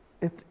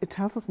 it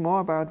tells us more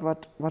about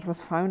what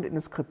was found in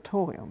the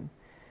scriptorium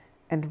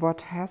and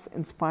what has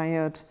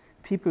inspired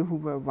people who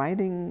were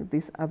writing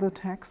these other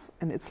texts.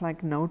 And it's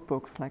like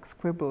notebooks, like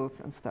scribbles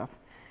and stuff.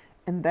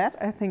 And that,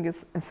 I think,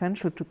 is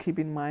essential to keep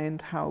in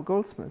mind how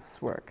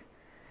goldsmiths work.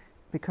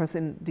 Because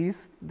in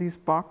these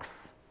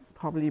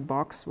probably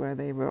box where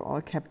they were all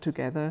kept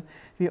together,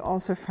 we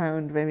also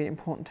found very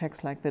important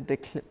texts like the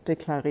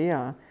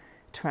Declaria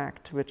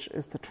tract, which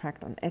is the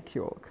tract on egg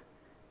yolk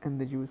and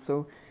the use.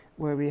 So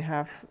where we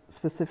have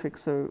specific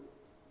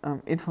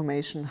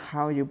information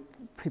how you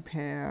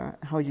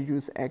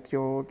use egg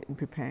yolk in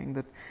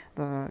preparing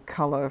the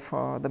color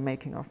for the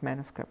making of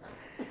manuscripts.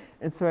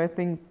 And so I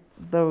think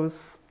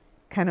those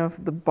kind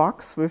of the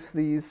box with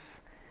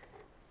these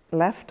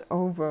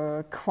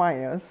leftover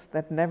quires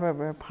that never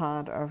were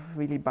part of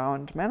really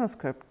bound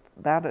manuscript,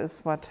 that is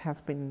what has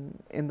been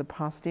in the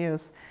past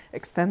years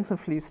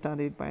extensively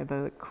studied by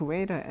the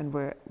curator, and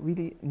where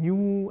really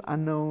new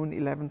unknown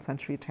 11th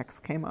century texts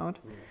came out.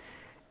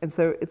 And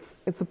so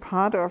it's a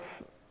part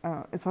of,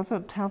 it also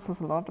tells us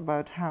a lot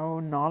about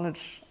how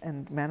knowledge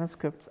and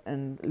manuscripts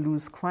and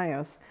loose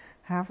quires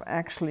have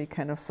actually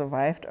kind of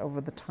survived over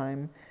the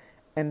time.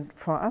 And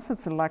for us,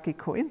 it's a lucky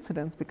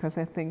coincidence, because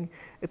I think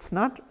it's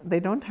not,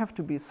 they don't have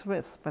to be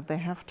Swiss, but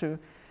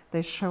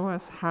they show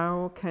us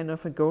how kind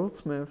of a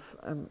goldsmith,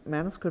 a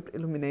manuscript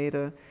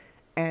illuminator,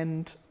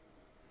 and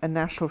a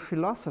national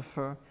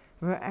philosopher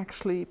were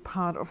actually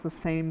part of the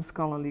same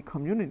scholarly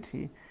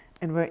community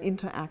and were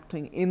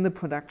interacting in the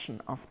production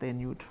of their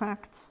new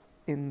tracts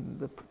in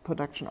the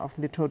production of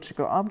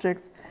liturgical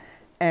objects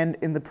and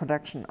in the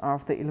production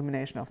of the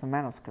illumination of the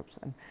manuscripts.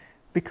 And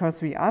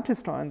because we art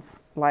historians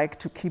like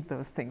to keep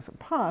those things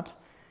apart,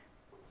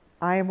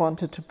 I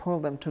wanted to pull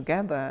them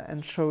together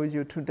and show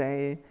you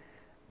today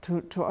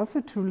to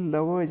also to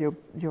lower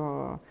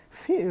your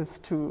fears,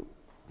 to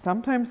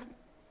sometimes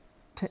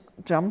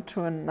jump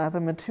to another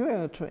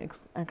material to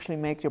actually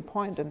make your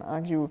point and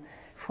argue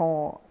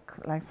for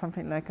like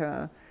something like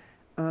a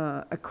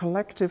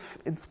collective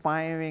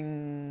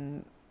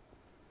inspiring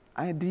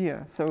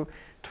idea. So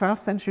 12th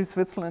century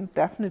Switzerland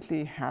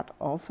definitely had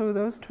also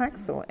those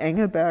tracts. So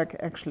Engelberg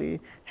actually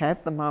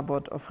had the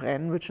Marbot of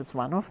Rennes, which is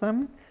one of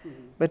them,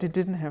 but it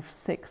didn't have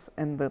 6.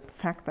 And the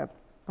fact that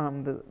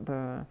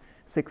the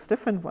 6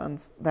 different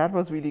ones, that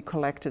was really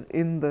collected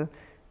in the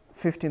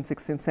 15th,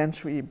 16th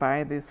century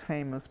by this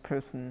famous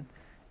person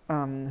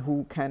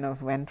who kind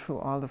of went through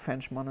all the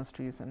French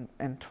monasteries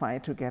and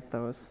tried to get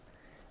those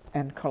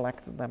and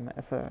collected them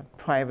as a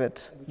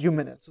private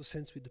unit. So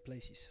sense with the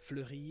places.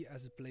 Fleury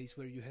as a place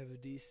where you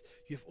have this,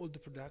 you have all the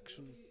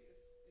production.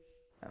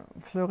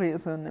 Fleury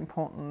is an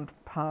important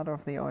part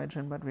of the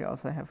origin, but we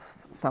also have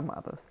some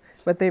others.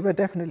 But they were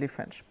definitely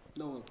French.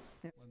 No.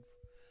 Yeah.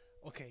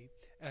 Okay,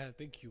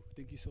 thank you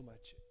so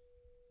much.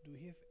 Do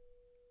we have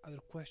other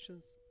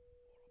questions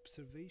or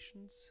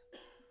observations?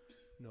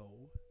 No.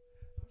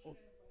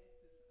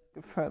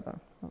 Further,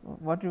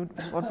 what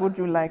would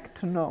you like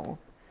to know?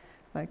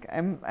 Like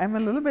I'm a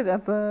little bit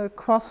at the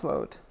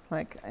crossroad.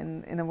 Like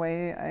in a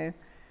way,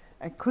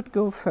 I could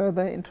go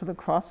further into the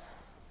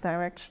cross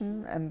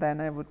direction, and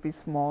then I would be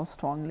more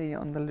strongly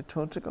on the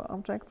liturgical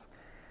objects.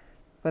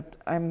 But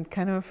I'm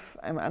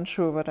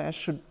unsure what I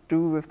should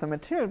do with the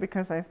material,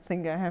 because I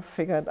think I have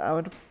figured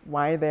out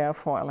why there are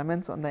 4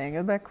 elements on the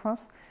Engelberg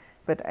cross.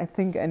 But I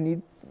think I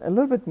need a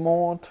little bit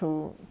more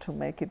to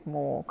make it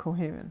more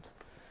coherent.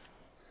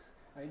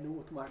 I know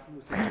what Martin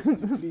would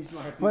suggest. Please,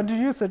 Martin. What do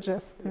you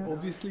suggest? Yeah.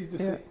 Obviously, it's the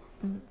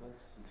same.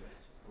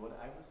 What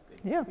I was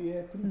thinking. Yeah.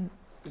 Yeah, please.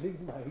 Big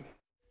mic.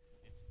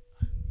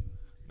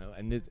 No,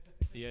 and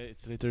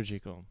it's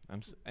liturgical.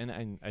 And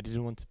I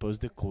didn't want to pose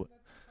the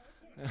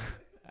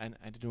and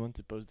I didn't want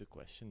to pose the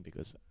question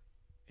because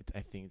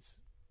I think it's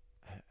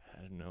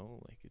I don't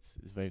know, like it's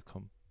very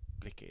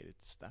complicated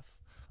stuff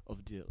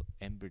of the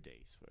Ember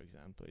Days, for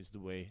example. It's the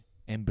way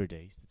Ember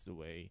Days. It's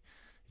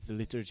the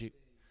liturgy.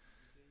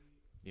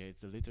 Yeah,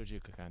 it's the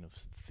liturgical kind of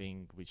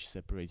thing which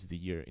separates the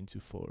year into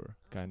 4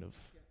 kind of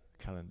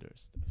calendar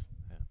stuff.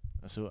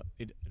 Yeah. So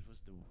it was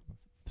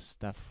the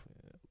stuff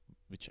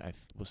which I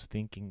was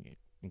thinking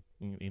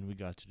in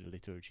regard to the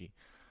liturgy,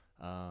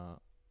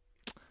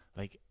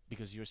 like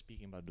because you're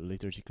speaking about the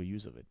liturgical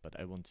use of it, but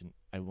I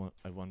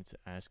wanted to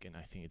ask, and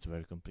I think it's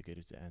very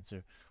complicated to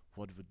answer,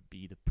 what would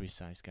be the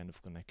precise kind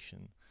of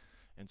connection?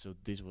 And so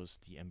this was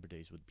the Ember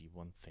Days would be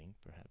one thing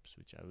perhaps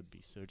which I would be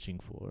searching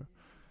for.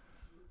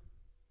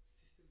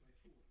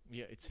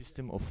 Yeah, it's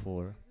system of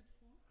 4.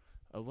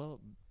 Well,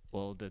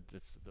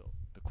 that's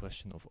the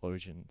question of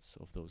origins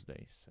of those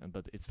days,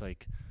 but it's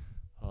like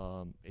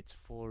it's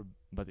 4,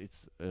 but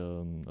it's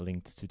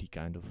linked to the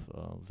kind of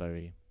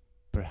very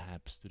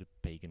perhaps to the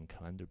pagan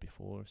calendar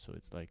before. So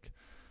it's like,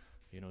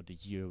 the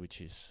year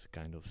which is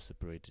kind of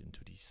separated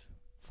into these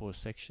 4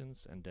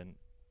 sections, and then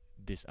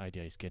this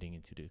idea is getting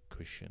into the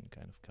Christian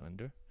kind of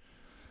calendar.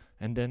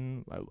 And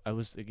then I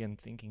was again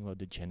thinking about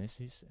the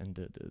Genesis and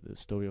the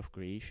story of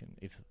creation.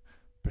 If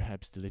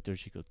perhaps the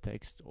liturgical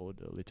text or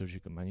the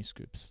liturgical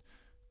manuscripts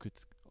could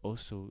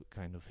also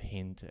kind of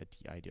hint at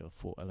the idea of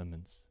 4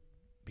 elements,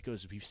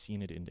 because we've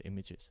seen it in the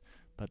images,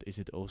 but is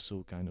it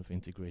also kind of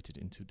integrated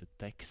into the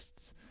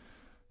texts?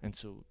 And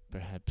so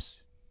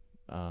perhaps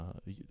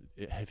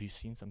have you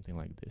seen something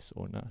like this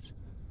or not?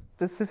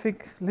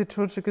 Specific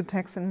liturgical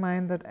text in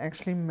mind that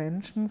actually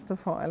mentions the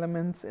 4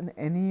 elements in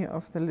any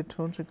of the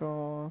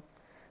liturgical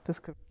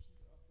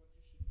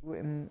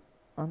descriptions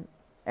on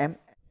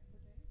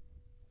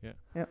Yeah.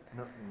 Yeah.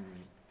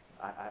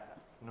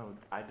 No,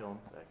 I don't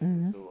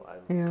actually. So I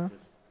was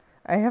just.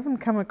 I haven't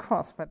come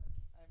across, but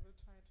I will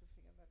try to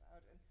figure that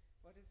out. And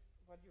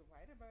what you're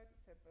right about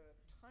is that the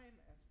time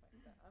aspect,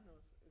 the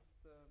annus, is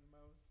the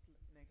most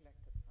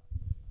neglected part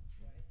so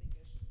far. So I think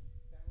I should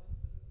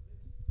balance a little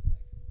bit,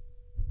 like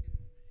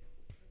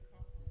in the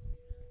cosmos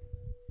we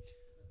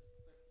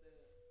have, but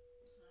the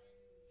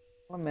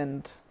time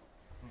element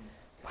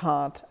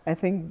part, I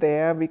think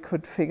there we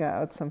could figure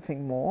out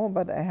something more,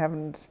 but I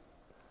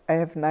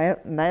have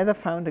neither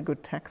found a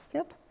good text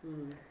yet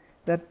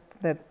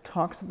that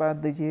talks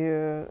about the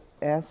year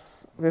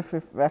as with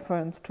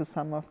reference to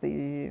some of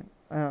the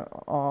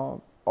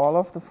or all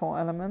of the 4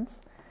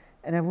 elements,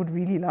 and I would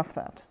really love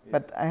that. Yeah.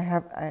 But I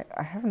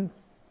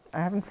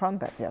haven't found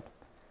that yet.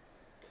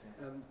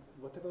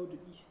 What about the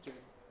Easter,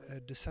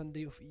 the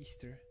Sunday of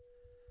Easter,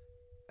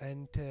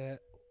 and the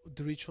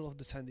ritual of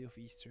the Sunday of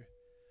Easter?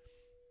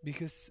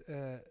 Because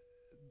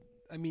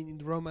in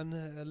the Roman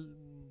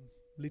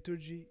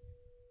liturgy,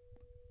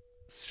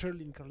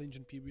 surely in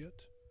Carolingian period,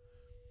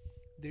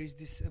 there is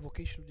this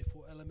evocation of the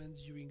 4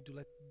 elements during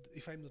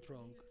if I'm not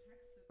wrong.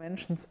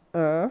 Mentions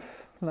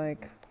earth,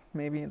 like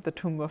maybe the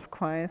tomb of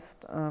Christ,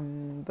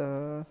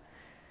 the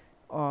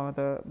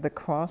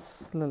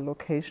cross, the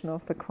location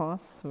of the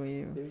cross.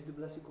 There is the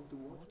blessing of the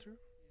water,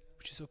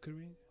 which is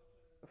occurring.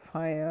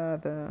 Fire,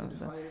 the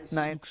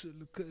night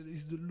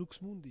is the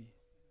lux mundi.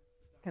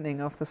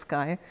 Of the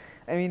sky.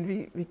 I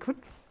mean, we could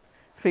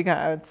figure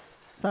out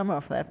some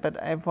of that,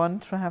 but I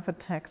want to have a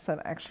text that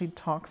actually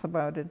talks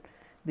about it,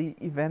 the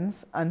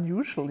events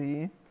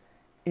unusually,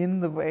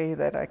 in the way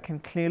that I can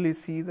clearly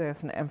see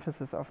there's an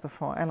emphasis of the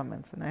four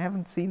elements, and I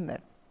haven't seen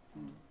that.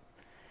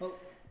 Well,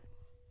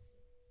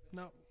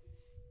 now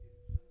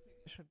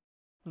I should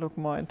look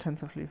more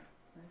intensively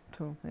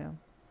too, yeah.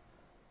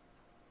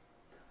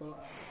 Well,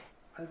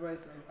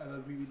 otherwise I'll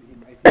agree with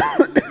him.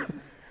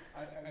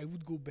 I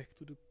would go back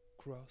to the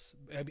cross.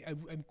 I mean,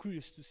 I'm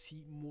curious to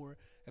see more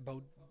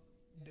about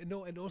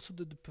and also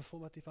the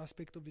performative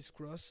aspect of this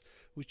cross,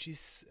 which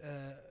is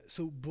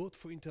so both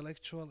for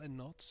intellectual and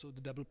not, so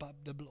the double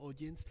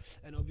audience,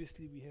 and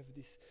obviously we have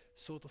this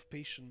sort of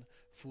passion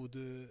for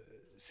the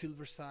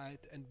silver side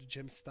and the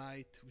gem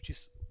side, which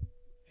is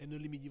an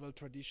early medieval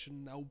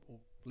tradition now,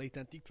 or late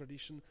antique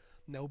tradition,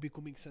 now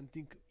becoming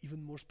something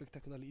even more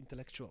spectacularly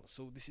intellectual.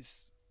 So this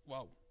is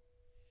wow.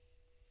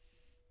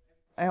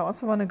 I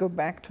also want to go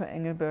back to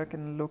Engelberg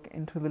and look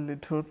into the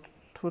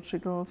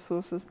liturgical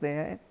sources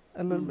there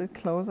a little bit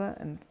closer,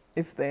 and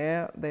if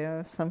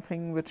there's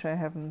something which I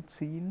haven't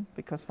seen,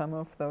 because some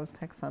of those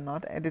texts are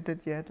not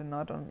edited yet and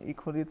not on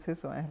eQuality,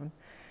 so I haven't.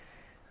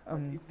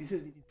 This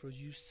has been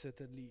produced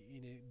certainly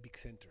in a big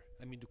center.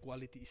 I mean, the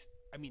quality is.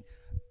 I mean,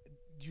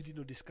 you did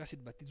not discuss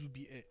it, but it would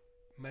be a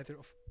matter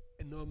of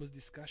enormous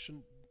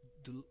discussion.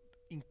 The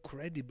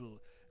incredible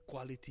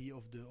quality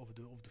of the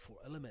four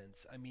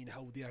elements. I mean,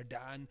 how they are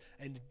done,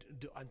 and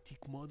the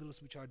antique models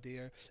which are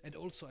there, and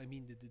also, I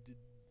mean, the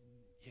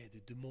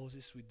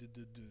Moses with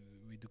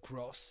the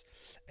cross,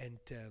 and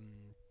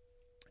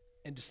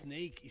the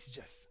snake is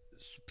just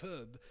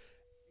superb.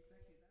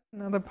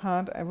 Another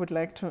part, I would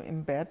like to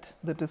embed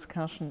the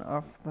discussion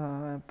of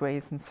the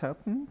brazen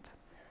serpent.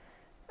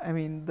 I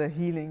mean, the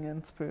healing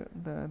and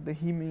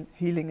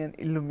healing and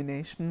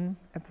illumination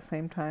at the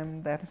same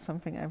time. That is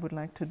something I would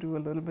like to do a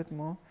little bit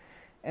more.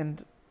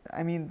 And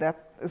I mean,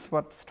 that is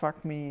what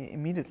struck me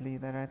immediately,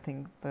 that I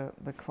think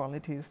the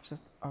qualities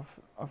just of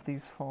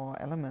these four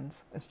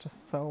elements is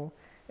just so,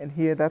 and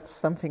here that's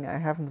something I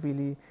haven't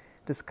really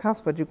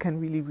discussed, but you can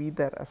really read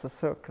that as a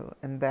circle,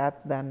 and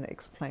that then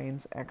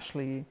explains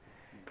actually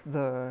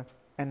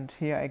and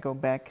here I go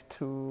back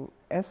to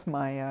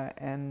Esmeyer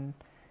and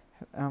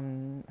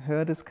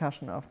her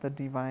discussion of the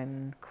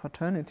divine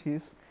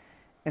quaternities,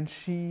 and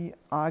she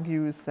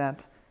argues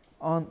that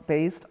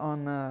based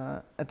on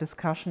a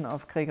discussion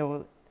of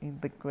Gregory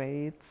the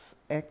Great's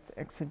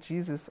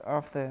exegesis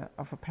of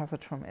a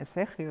passage from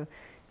Ezekiel,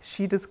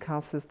 she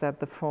discusses that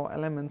the four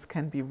elements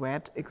can be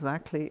read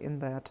exactly in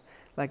that,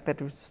 like that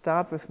you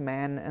start with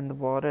man and the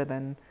water,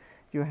 then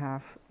you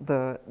have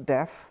the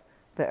death,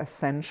 the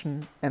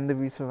ascension, and the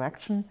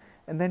resurrection,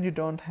 and then you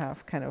don't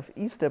have kind of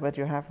Easter, but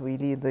you have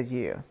really the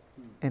year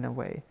in a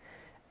way.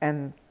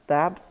 And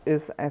that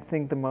is, I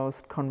think, the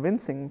most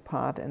convincing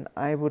part, and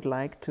I would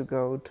like to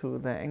go to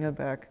the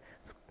Engelberg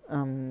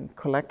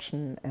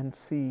collection and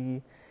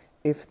see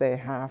if they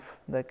have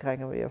the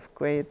Gregory of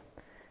Great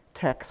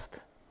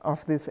text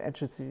of this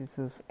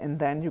exegesis, and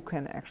then you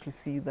can actually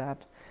see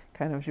that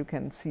you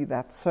can see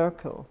that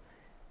circle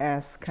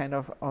as kind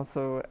of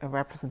also a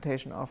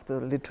representation of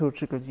the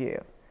liturgical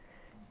year.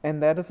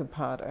 And that is a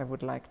part I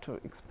would like to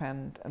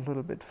expand a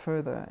little bit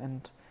further,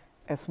 and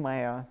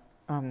Esmeyer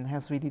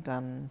has really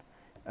done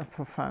a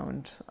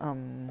profound,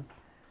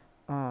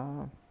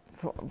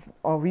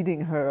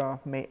 reading her,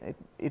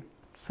 it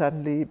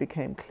suddenly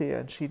became clear,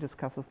 and she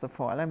discusses the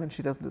four elements.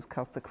 She doesn't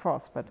discuss the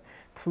cross, but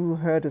through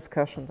her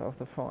discussions of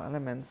the four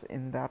elements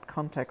in that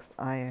context,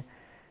 I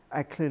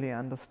clearly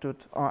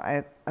understood, or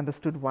I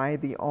understood why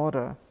the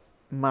order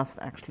must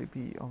actually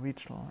be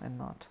original and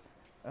not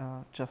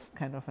just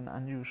kind of an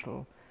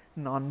unusual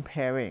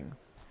non-pairing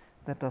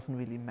that doesn't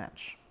really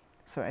match.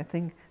 So I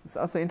think it's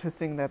also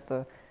interesting that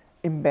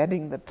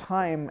embedding the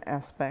time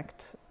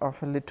aspect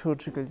of a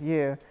liturgical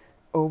year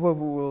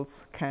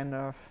overrules kind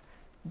of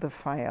the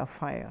fire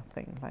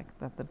thing, like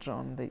that the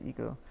John, the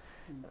eagle,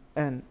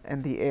 and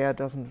the air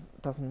doesn't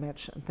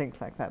match and things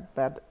like that.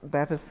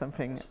 That is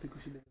something. That's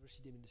because you never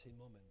see them in the same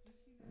moment.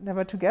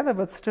 Never together,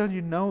 but still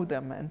you know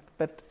them,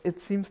 but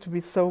it seems to be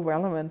so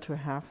relevant to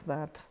have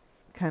that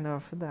kind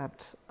of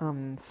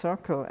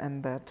circle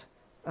and that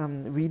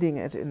reading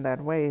it in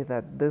that way,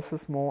 that this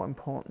is more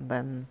important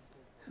than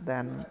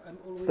that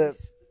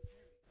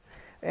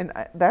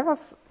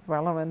was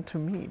relevant to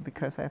me,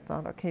 because I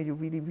thought, okay, you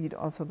really read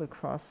also the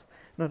cross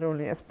not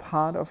only as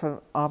part of an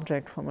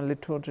object from a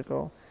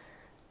liturgical,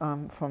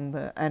 from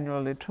the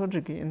annual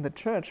liturgy in the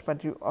church,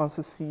 but you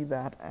also see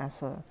that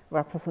as a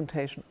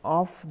representation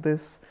of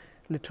this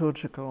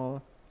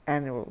liturgical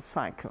annual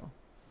cycle.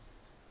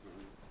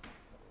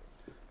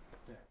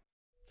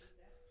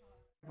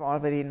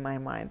 already in my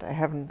mind. I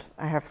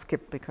have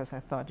skipped because I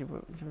thought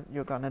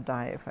you're gonna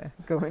die if I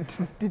go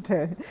into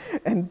detail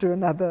and do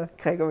another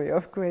Gregory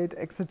of Great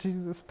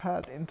exegesis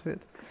part into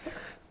it.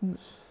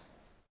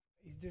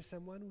 Is there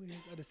someone who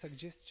has other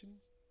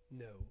suggestions?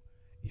 No.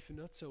 If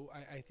not, so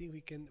I think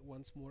we can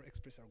once more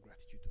express our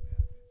gratitude to Beate.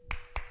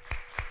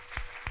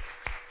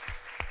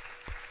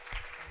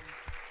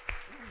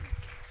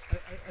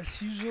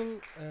 As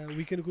usual,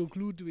 we can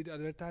conclude with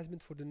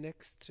advertisement for the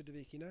next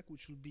StředověC JinaX,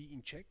 which will be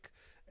in Czech,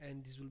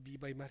 and this will be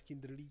by Martin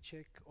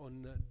Drlíček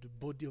on the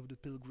body of the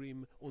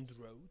pilgrim on the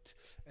road,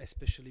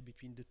 especially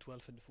between the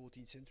 12th and the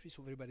 14th century,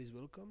 so everybody is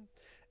welcome.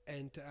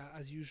 And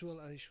as usual,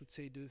 I should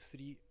say the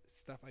three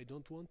stuff I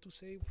don't want to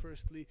say.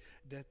 Firstly,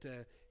 that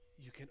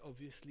you can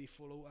obviously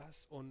follow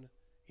us on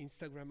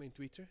Instagram and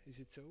Twitter. Is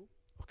it so?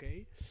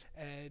 Okay.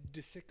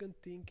 The second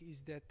thing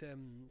is that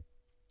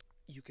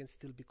you can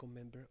still become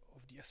member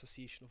of the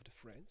Association of the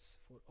Friends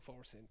of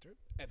our center.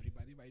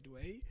 Everybody, by the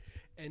way.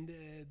 And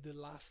the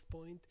last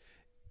point,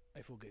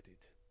 I forget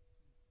it.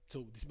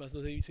 So this must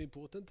not be so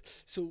important.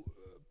 So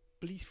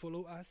please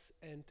follow us.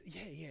 And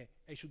yeah,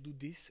 I should do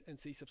this and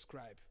say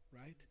subscribe,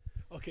 right?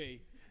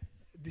 Okay.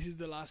 This is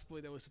the last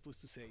point I was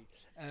supposed to say.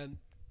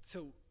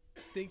 So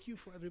thank you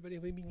for everybody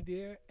being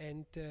there.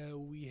 And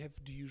we have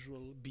the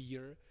usual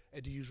beer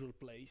at the usual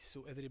place,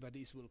 so everybody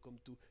is welcome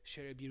to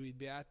share a beer with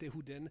Beate,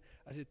 who then,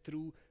 as a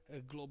true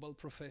global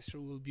professor,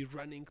 will be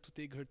running to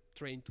take her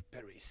train to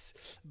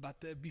Paris.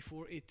 But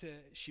before it,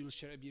 she will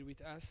share a beer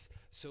with us,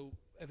 so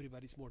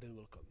everybody is more than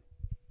welcome.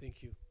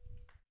 Thank you.